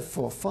feather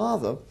for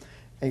father,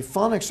 a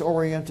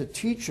phonics-oriented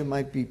teacher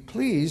might be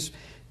pleased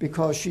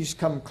because she's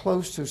come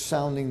close to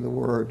sounding the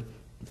word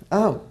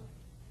out.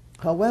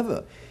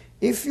 However,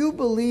 if you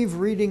believe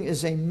reading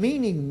is a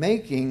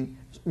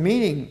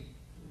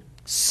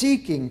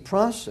meaning-seeking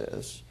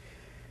process,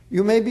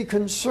 you may be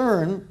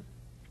concerned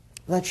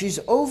that she's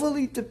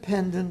overly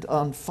dependent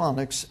on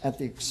phonics at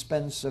the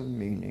expense of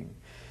meaning.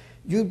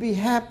 You'd be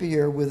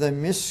happier with a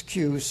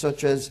miscue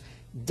such as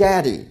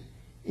daddy,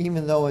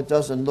 even though it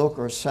doesn't look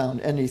or sound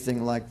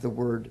anything like the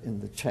word in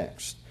the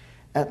text.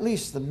 At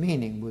least the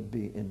meaning would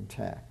be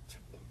intact,"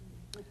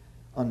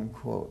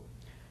 unquote.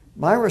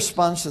 My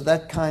response to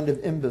that kind of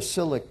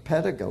imbecilic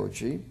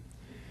pedagogy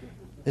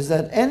is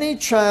that any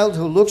child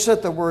who looks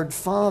at the word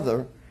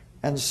father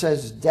and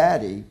says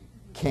daddy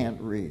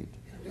can't read.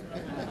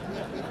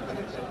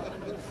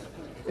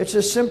 It's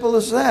as simple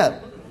as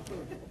that.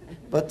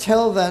 But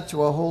tell that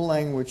to a whole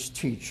language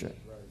teacher.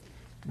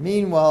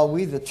 Meanwhile,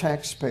 we, the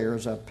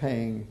taxpayers, are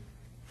paying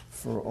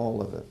for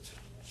all of it.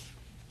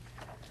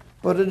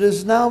 But it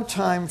is now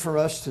time for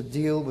us to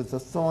deal with the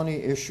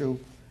thorny issue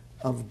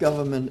of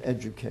government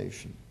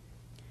education.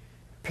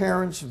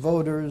 Parents,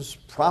 voters,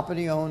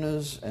 property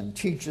owners, and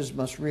teachers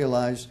must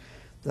realize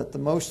that the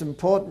most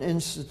important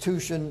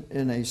institution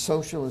in a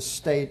socialist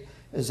state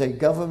is a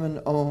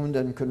government-owned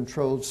and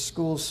controlled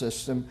school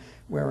system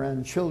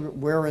wherein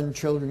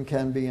children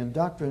can be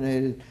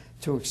indoctrinated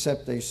to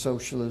accept a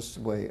socialist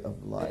way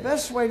of life. The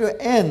best way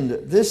to end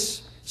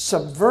this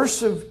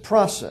subversive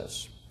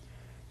process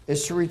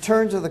is to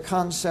return to the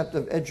concept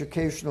of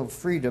educational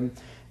freedom,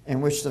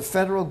 in which the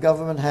federal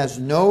government has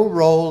no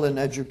role in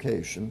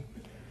education,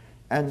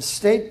 and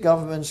state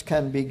governments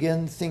can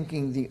begin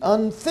thinking the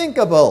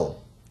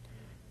unthinkable,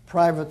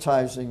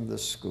 privatizing the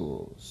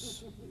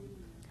schools.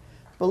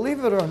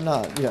 Believe it or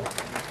not, yeah.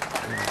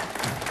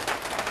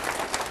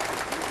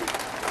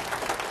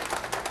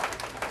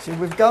 See,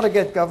 we've got to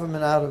get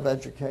government out of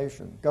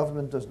education.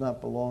 Government does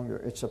not belong there.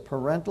 It's a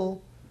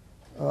parental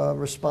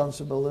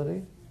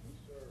responsibility,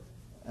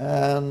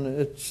 and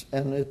it's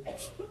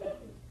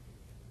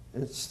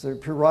the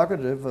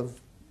prerogative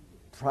of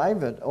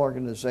private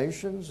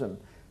organizations and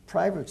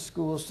private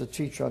schools to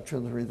teach our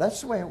children. That's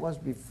the way it was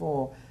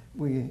before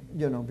we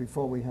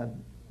had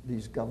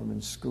these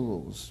government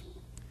schools.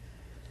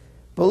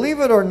 Believe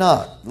it or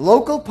not,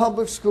 local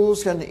public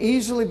schools can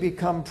easily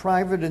become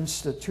private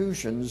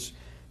institutions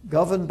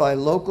governed by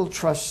local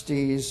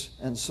trustees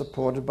and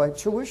supported by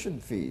tuition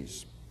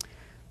fees.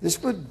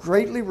 This would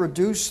greatly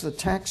reduce the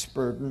tax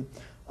burden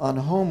on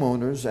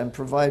homeowners and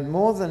provide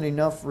more than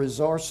enough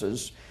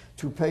resources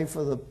to pay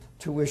for the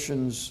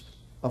tuitions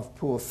of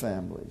poor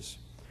families.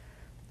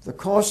 The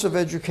cost of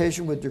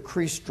education would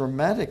decrease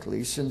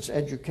dramatically, since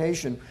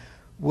education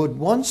would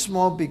once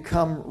more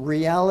become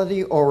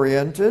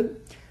reality-oriented,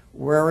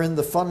 wherein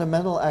the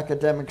fundamental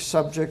academic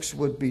subjects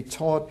would be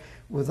taught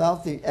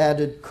without the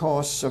added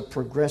costs of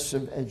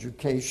progressive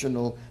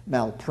educational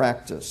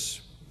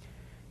malpractice.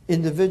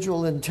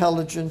 Individual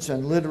intelligence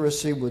and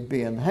literacy would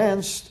be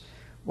enhanced,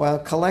 while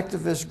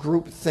collectivist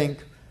groupthink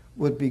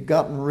would be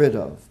gotten rid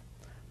of.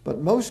 But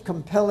most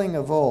compelling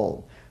of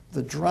all,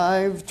 the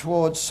drive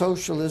towards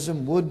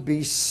socialism would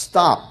be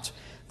stopped,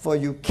 for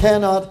you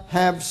cannot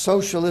have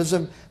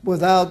socialism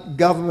without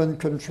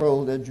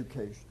government-controlled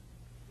education.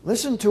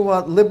 Listen to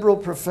what liberal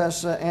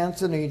professor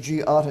Anthony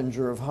G.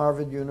 Ottinger of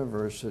Harvard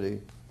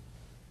University,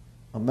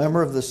 a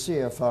member of the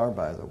CFR,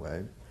 by the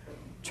way,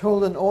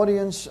 told an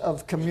audience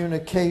of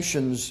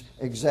communications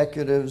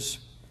executives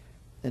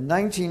in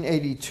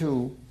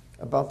 1982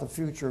 about the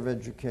future of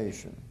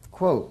education.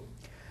 Quote,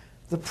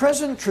 "The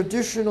present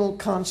traditional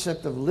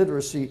concept of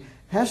literacy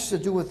has to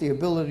do with the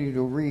ability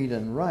to read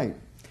and write.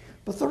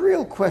 But the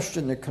real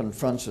question that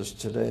confronts us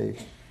today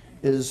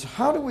is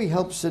how do we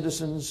help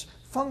citizens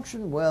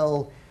function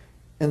well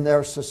in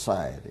their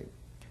society?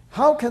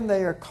 How can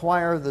they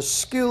acquire the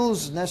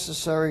skills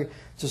necessary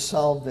to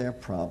solve their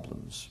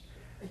problems?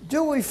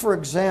 Do we, for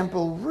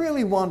example,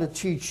 really want to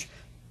teach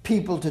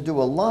people to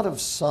do a lot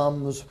of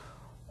sums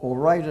or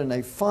write in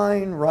a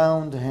fine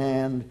round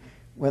hand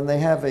when they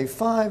have a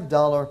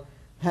 $5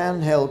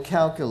 handheld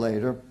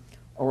calculator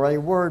or a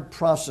word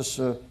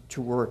processor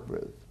to work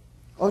with?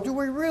 Or do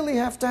we really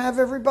have to have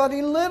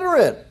everybody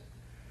literate,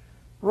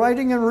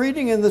 writing and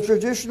reading in the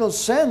traditional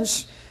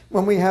sense,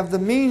 when we have the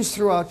means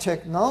through our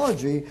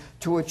technology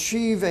to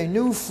achieve a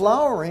new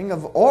flowering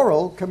of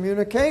oral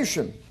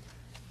communication?"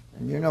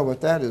 And you know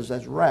what that is,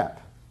 that's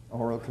rap,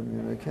 oral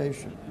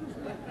communication.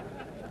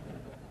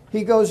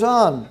 He goes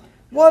on,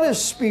 "What is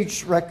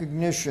speech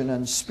recognition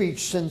and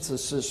speech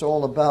synthesis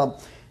all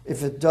about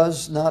if it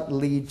does not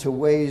lead to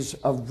ways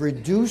of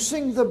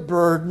reducing the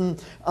burden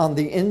on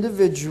the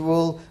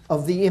individual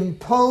of the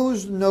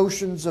imposed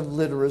notions of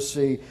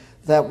literacy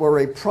that were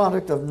a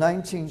product of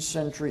 19th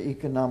century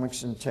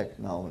economics and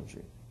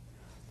technology?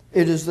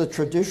 It is the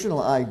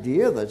traditional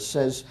idea that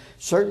says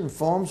certain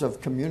forms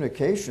of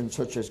communication,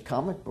 such as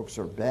comic books,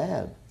 are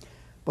bad.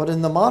 But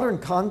in the modern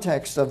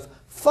context of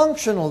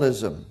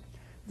functionalism,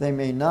 they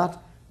may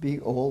not be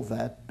all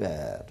that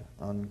bad,"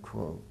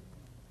 unquote.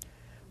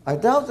 I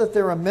doubt that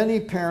there are many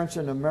parents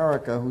in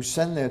America who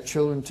send their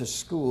children to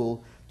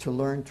school to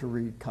learn to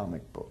read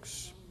comic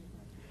books.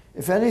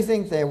 If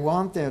anything, they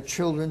want their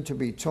children to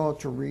be taught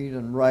to read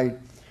and write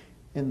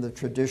in the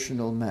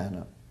traditional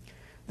manner.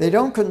 They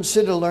don't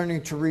consider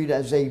learning to read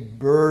as a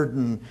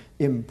burden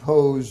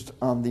imposed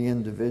on the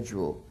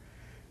individual.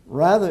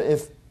 Rather,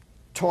 if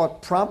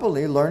taught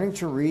properly, learning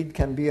to read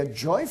can be a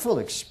joyful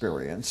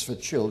experience for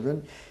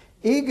children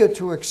eager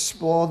to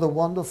explore the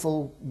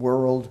wonderful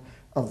world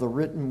of the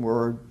written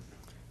word,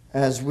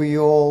 as we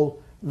all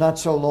not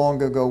so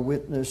long ago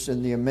witnessed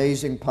in the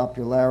amazing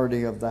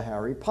popularity of the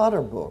Harry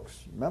Potter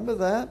books. Remember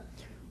that?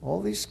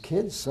 All these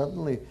kids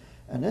suddenly,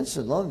 and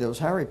incidentally, those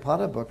Harry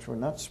Potter books were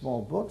not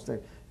small books. They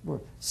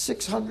were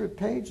 600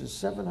 pages,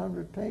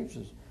 700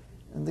 pages,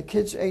 and the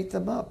kids ate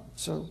them up.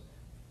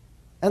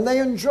 And they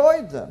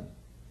enjoyed them.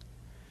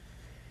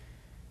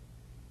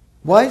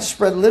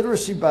 Widespread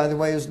literacy, by the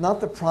way, is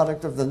not the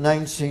product of the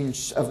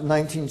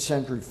 19th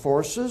century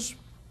forces.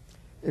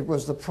 It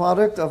was the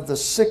product of the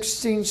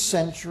 16th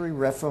century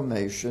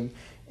Reformation,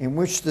 in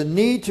which the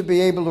need to be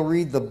able to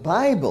read the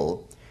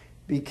Bible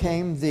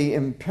became the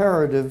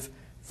imperative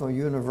for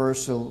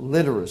universal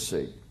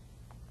literacy.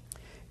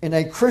 In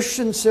a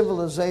Christian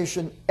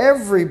civilization,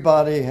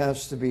 everybody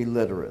has to be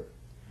literate.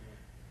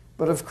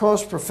 But of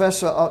course,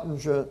 Professor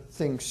Ottinger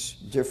thinks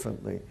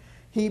differently.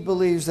 He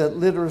believes that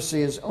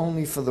literacy is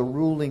only for the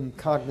ruling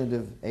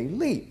cognitive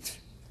elite.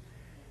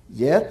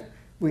 Yet,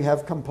 we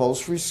have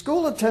compulsory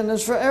school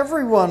attendance for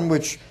everyone,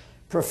 which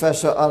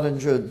Professor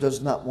Ottinger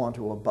does not want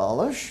to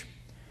abolish.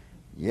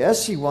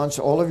 Yes, he wants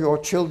all of your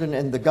children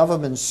in the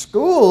government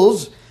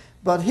schools,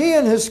 but he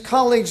and his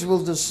colleagues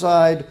will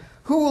decide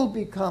who will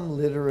become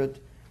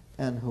literate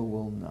and who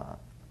will not.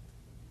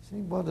 See,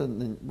 what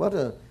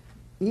an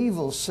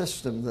evil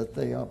system that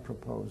they are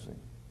proposing.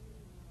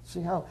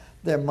 See how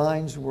their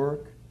minds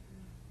work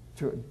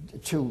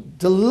to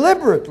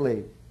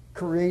deliberately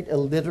create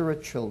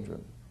illiterate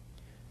children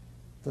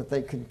that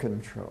they can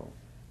control.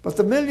 But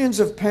the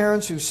millions of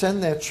parents who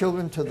send their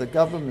children to the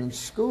government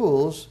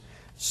schools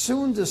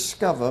soon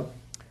discover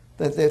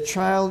that their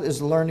child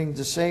is learning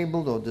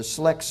disabled or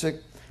dyslexic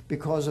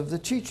because of the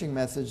teaching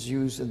methods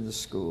used in the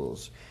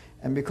schools.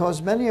 And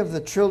because many of the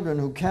children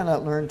who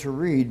cannot learn to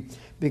read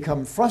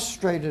become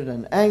frustrated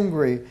and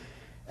angry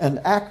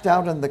and act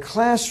out in the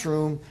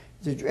classroom,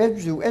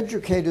 do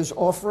educators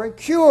offer a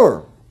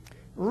cure: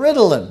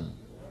 Ritalin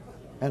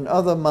and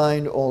other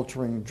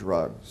mind-altering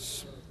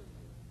drugs.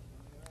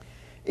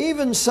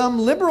 Even some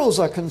liberals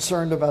are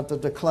concerned about the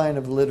decline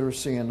of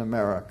literacy in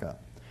America.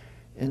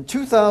 In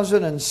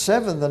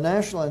 2007, the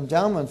National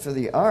Endowment for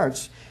the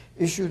Arts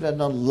issued an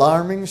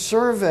alarming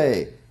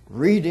survey,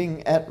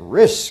 Reading at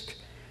Risk.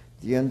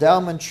 The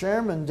endowment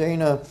chairman,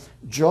 Dana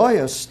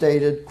Gioia,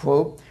 stated,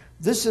 quote,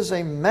 "This is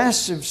a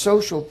massive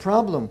social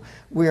problem.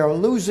 We are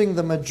losing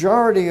the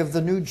majority of the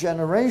new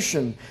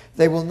generation.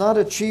 They will not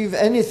achieve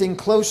anything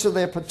close to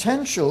their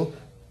potential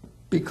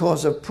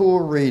because of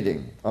poor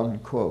reading,"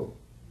 unquote.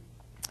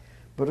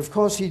 But of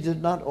course, he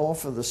did not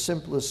offer the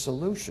simplest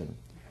solution: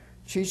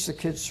 teach the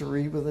kids to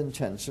read with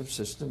intensive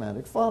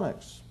systematic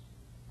phonics.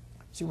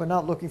 See, we're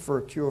not looking for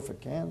a cure for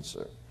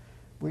cancer.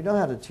 We know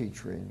how to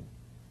teach reading.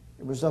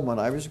 It was done when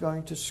I was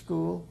going to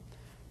school.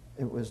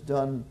 It was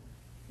done,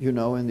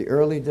 in the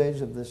early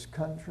days of this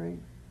country.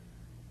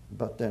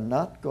 But they're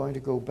not going to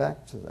go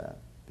back to that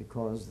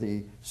because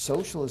the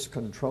socialists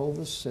control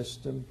the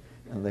system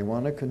And they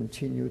want to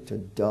continue to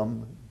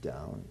dumb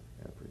down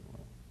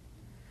everyone.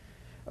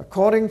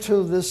 According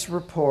to this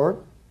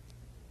report,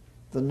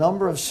 the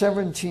number of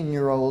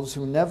 17-year-olds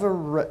who never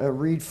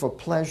read for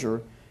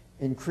pleasure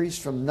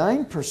increased from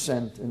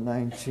 9% in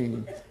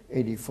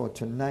 1984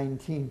 to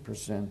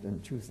 19% in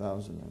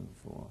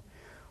 2004.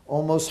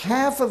 Almost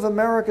half of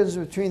Americans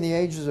between the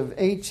ages of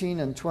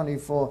 18 and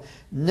 24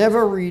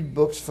 never read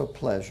books for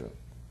pleasure.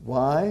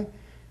 Why?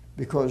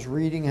 Because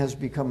reading has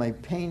become a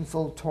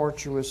painful,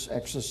 tortuous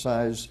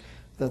exercise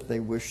that they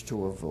wish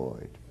to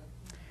avoid.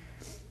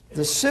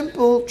 The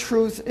simple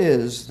truth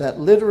is that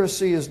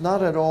literacy is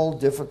not at all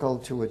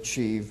difficult to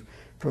achieve,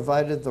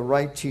 provided the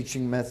right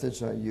teaching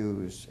methods are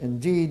used.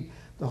 Indeed,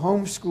 the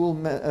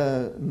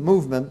homeschool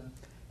movement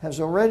has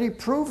already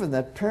proven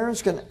that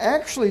parents can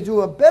actually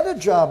do a better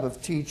job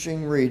of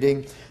teaching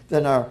reading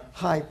than our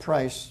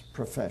high-priced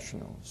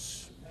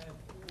professionals.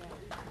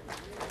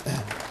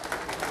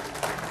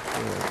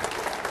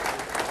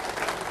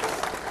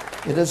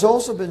 It has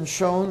also been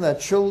shown that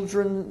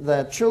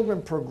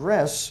children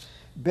progress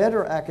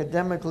better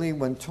academically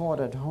when taught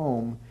at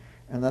home,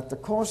 and that the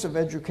cost of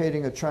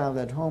educating a child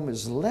at home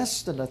is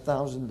less than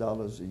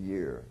 $1,000 a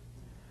year.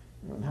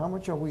 And how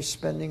much are we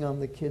spending on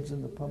the kids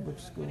in the public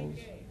schools?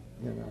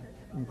 You know,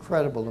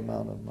 incredible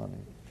amount of money.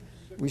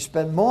 We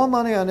spend more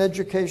money on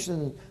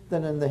education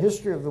than in the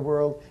history of the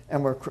world,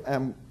 and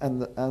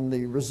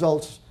the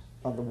results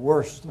are the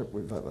worst that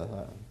we've ever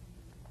had.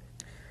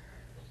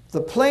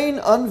 The plain,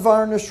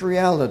 unvarnished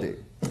reality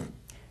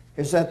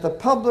is that the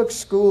public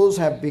schools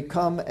have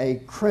become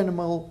a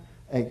criminal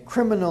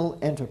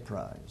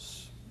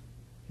enterprise.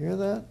 Hear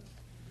that?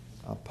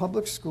 Our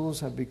public schools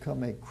have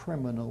become a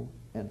criminal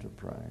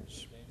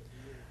enterprise.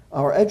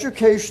 Our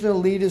educational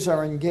leaders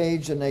are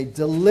engaged in a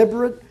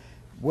deliberate,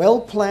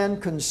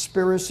 well-planned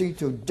conspiracy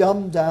to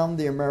dumb down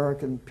the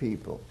American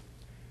people.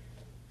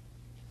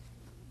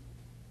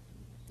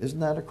 Isn't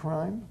that a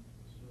crime?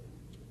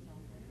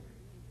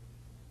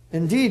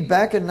 Indeed,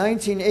 back in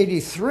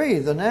 1983,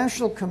 the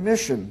National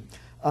Commission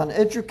on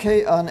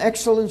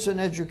Excellence in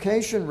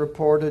Education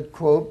reported,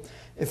 quote,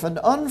 "If an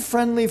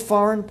unfriendly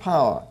foreign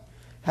power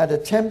had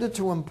attempted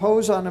to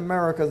impose on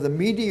America the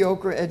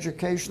mediocre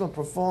educational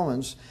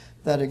performance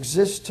that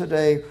exists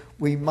today,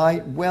 we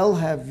might well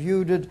have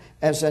viewed it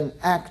as an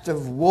act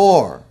of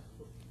war.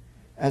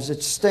 As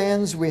it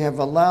stands, we have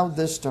allowed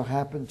this to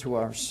happen to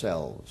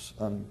ourselves,"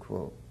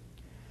 unquote.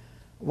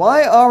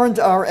 Why aren't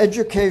our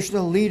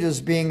educational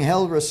leaders being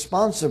held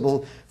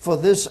responsible for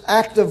this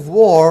act of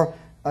war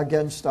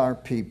against our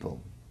people?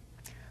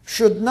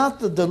 Should not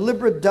the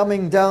deliberate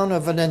dumbing down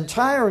of an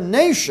entire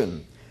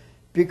nation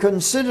be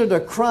considered a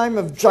crime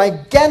of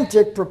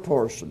gigantic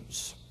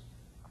proportions?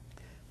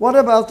 What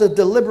about the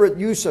deliberate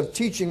use of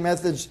teaching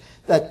methods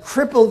that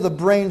cripple the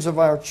brains of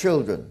our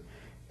children?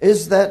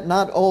 Is that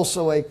not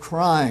also a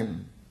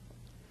crime?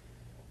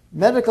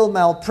 Medical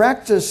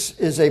malpractice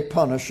is a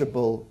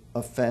punishable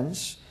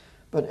offense,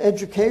 but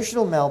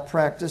educational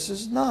malpractice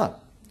is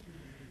not.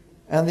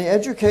 And the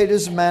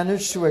educators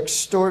manage to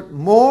extort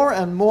more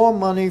and more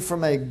money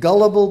from a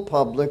gullible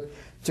public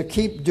to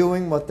keep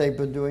doing what they've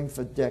been doing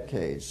for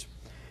decades.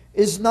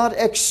 Is not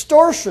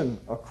extortion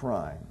a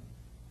crime?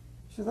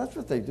 See, that's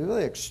what they do.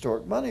 They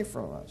extort money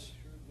from us.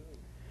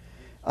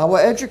 Our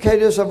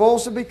educators have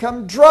also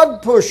become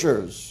drug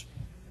pushers.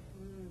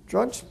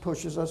 Drug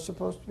pushers are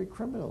supposed to be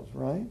criminals,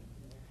 right?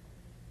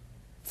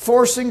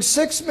 Forcing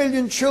 6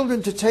 million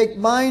children to take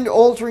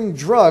mind-altering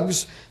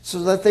drugs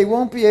so that they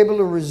won't be able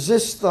to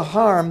resist the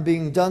harm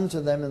being done to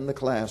them in the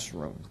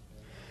classroom.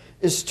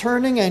 Is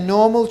turning a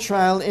normal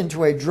child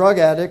into a drug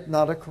addict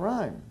not a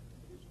crime?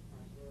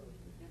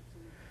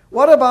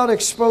 What about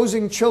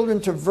exposing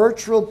children to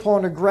virtual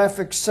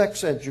pornographic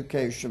sex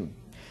education,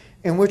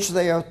 in which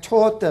they are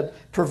taught that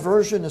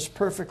perversion is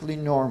perfectly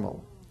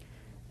normal?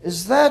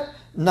 Is that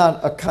not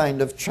a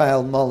kind of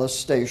child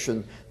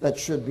molestation that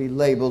should be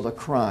labeled a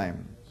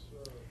crime?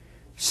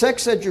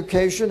 Sex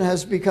education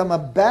has become a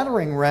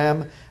battering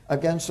ram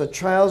against a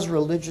child's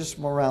religious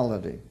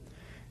morality.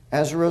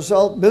 As a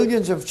result,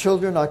 millions of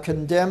children are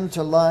condemned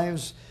to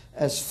lives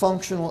as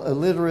functional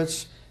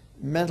illiterates,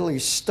 mentally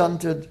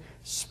stunted,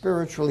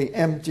 spiritually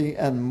empty,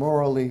 and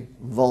morally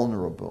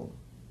vulnerable.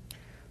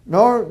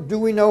 Nor do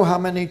we know how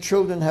many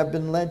children have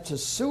been led to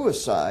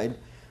suicide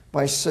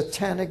by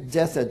satanic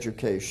death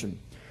education,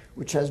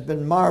 which has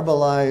been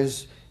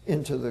marbleized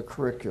into the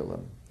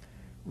curriculum.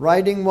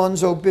 Writing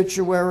one's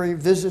obituary,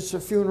 visits to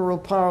funeral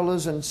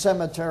parlors and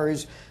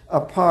cemeteries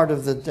are part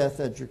of the death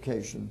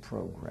education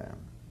program.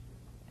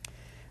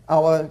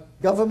 Our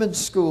government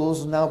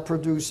schools now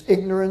produce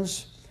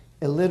ignorance,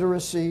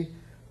 illiteracy,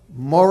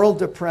 moral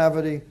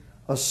depravity,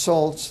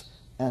 assaults,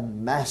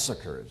 and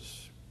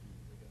massacres.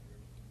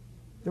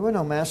 There were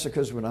no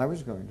massacres when I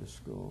was going to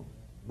school.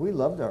 We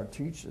loved our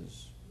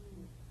teachers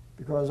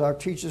because our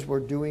teachers were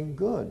doing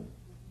good.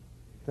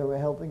 They were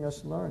helping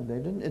us learn. They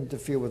didn't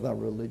interfere with our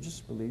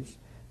religious beliefs.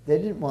 They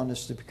didn't want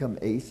us to become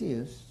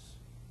atheists.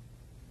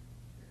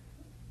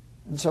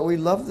 And so we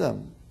loved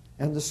them.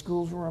 And the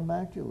schools were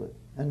immaculate,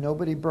 and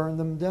nobody burned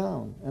them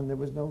down, and there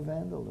was no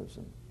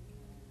vandalism.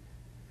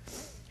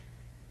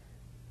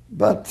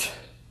 But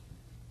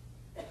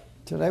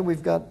today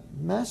we've got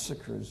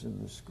massacres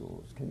in the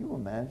schools. Can you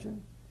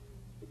imagine?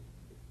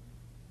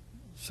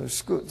 So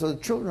the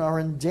children are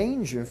in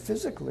danger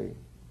physically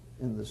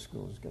in the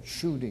schools. You've got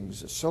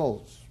shootings,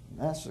 assaults,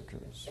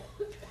 massacres.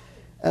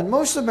 And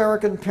most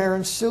American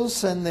parents still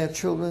send their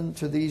children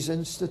to these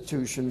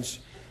institutions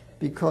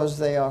because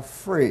they are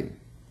free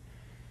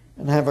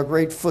and have a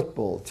great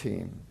football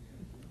team.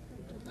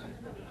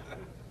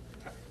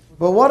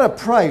 But what a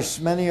price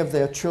many of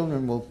their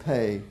children will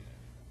pay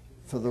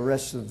for the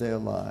rest of their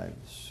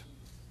lives.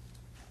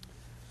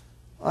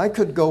 I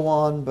could go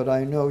on, but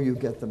I know you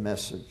get the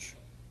message.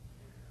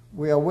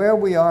 We are where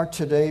we are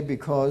today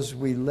because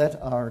we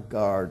let our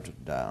guard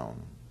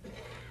down.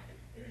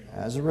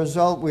 As a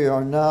result, we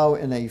are now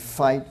in a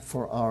fight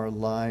for our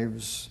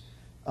lives,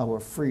 our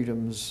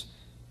freedoms,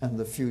 and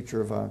the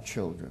future of our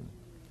children.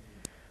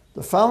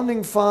 The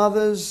Founding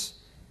Fathers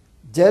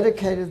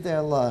dedicated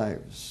their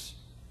lives,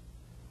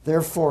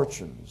 their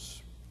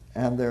fortunes,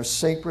 and their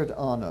sacred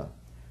honor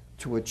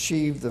to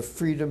achieve the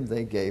freedom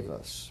they gave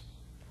us.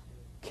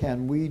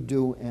 Can we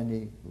do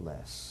any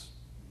less?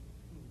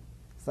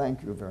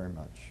 Thank you very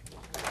much.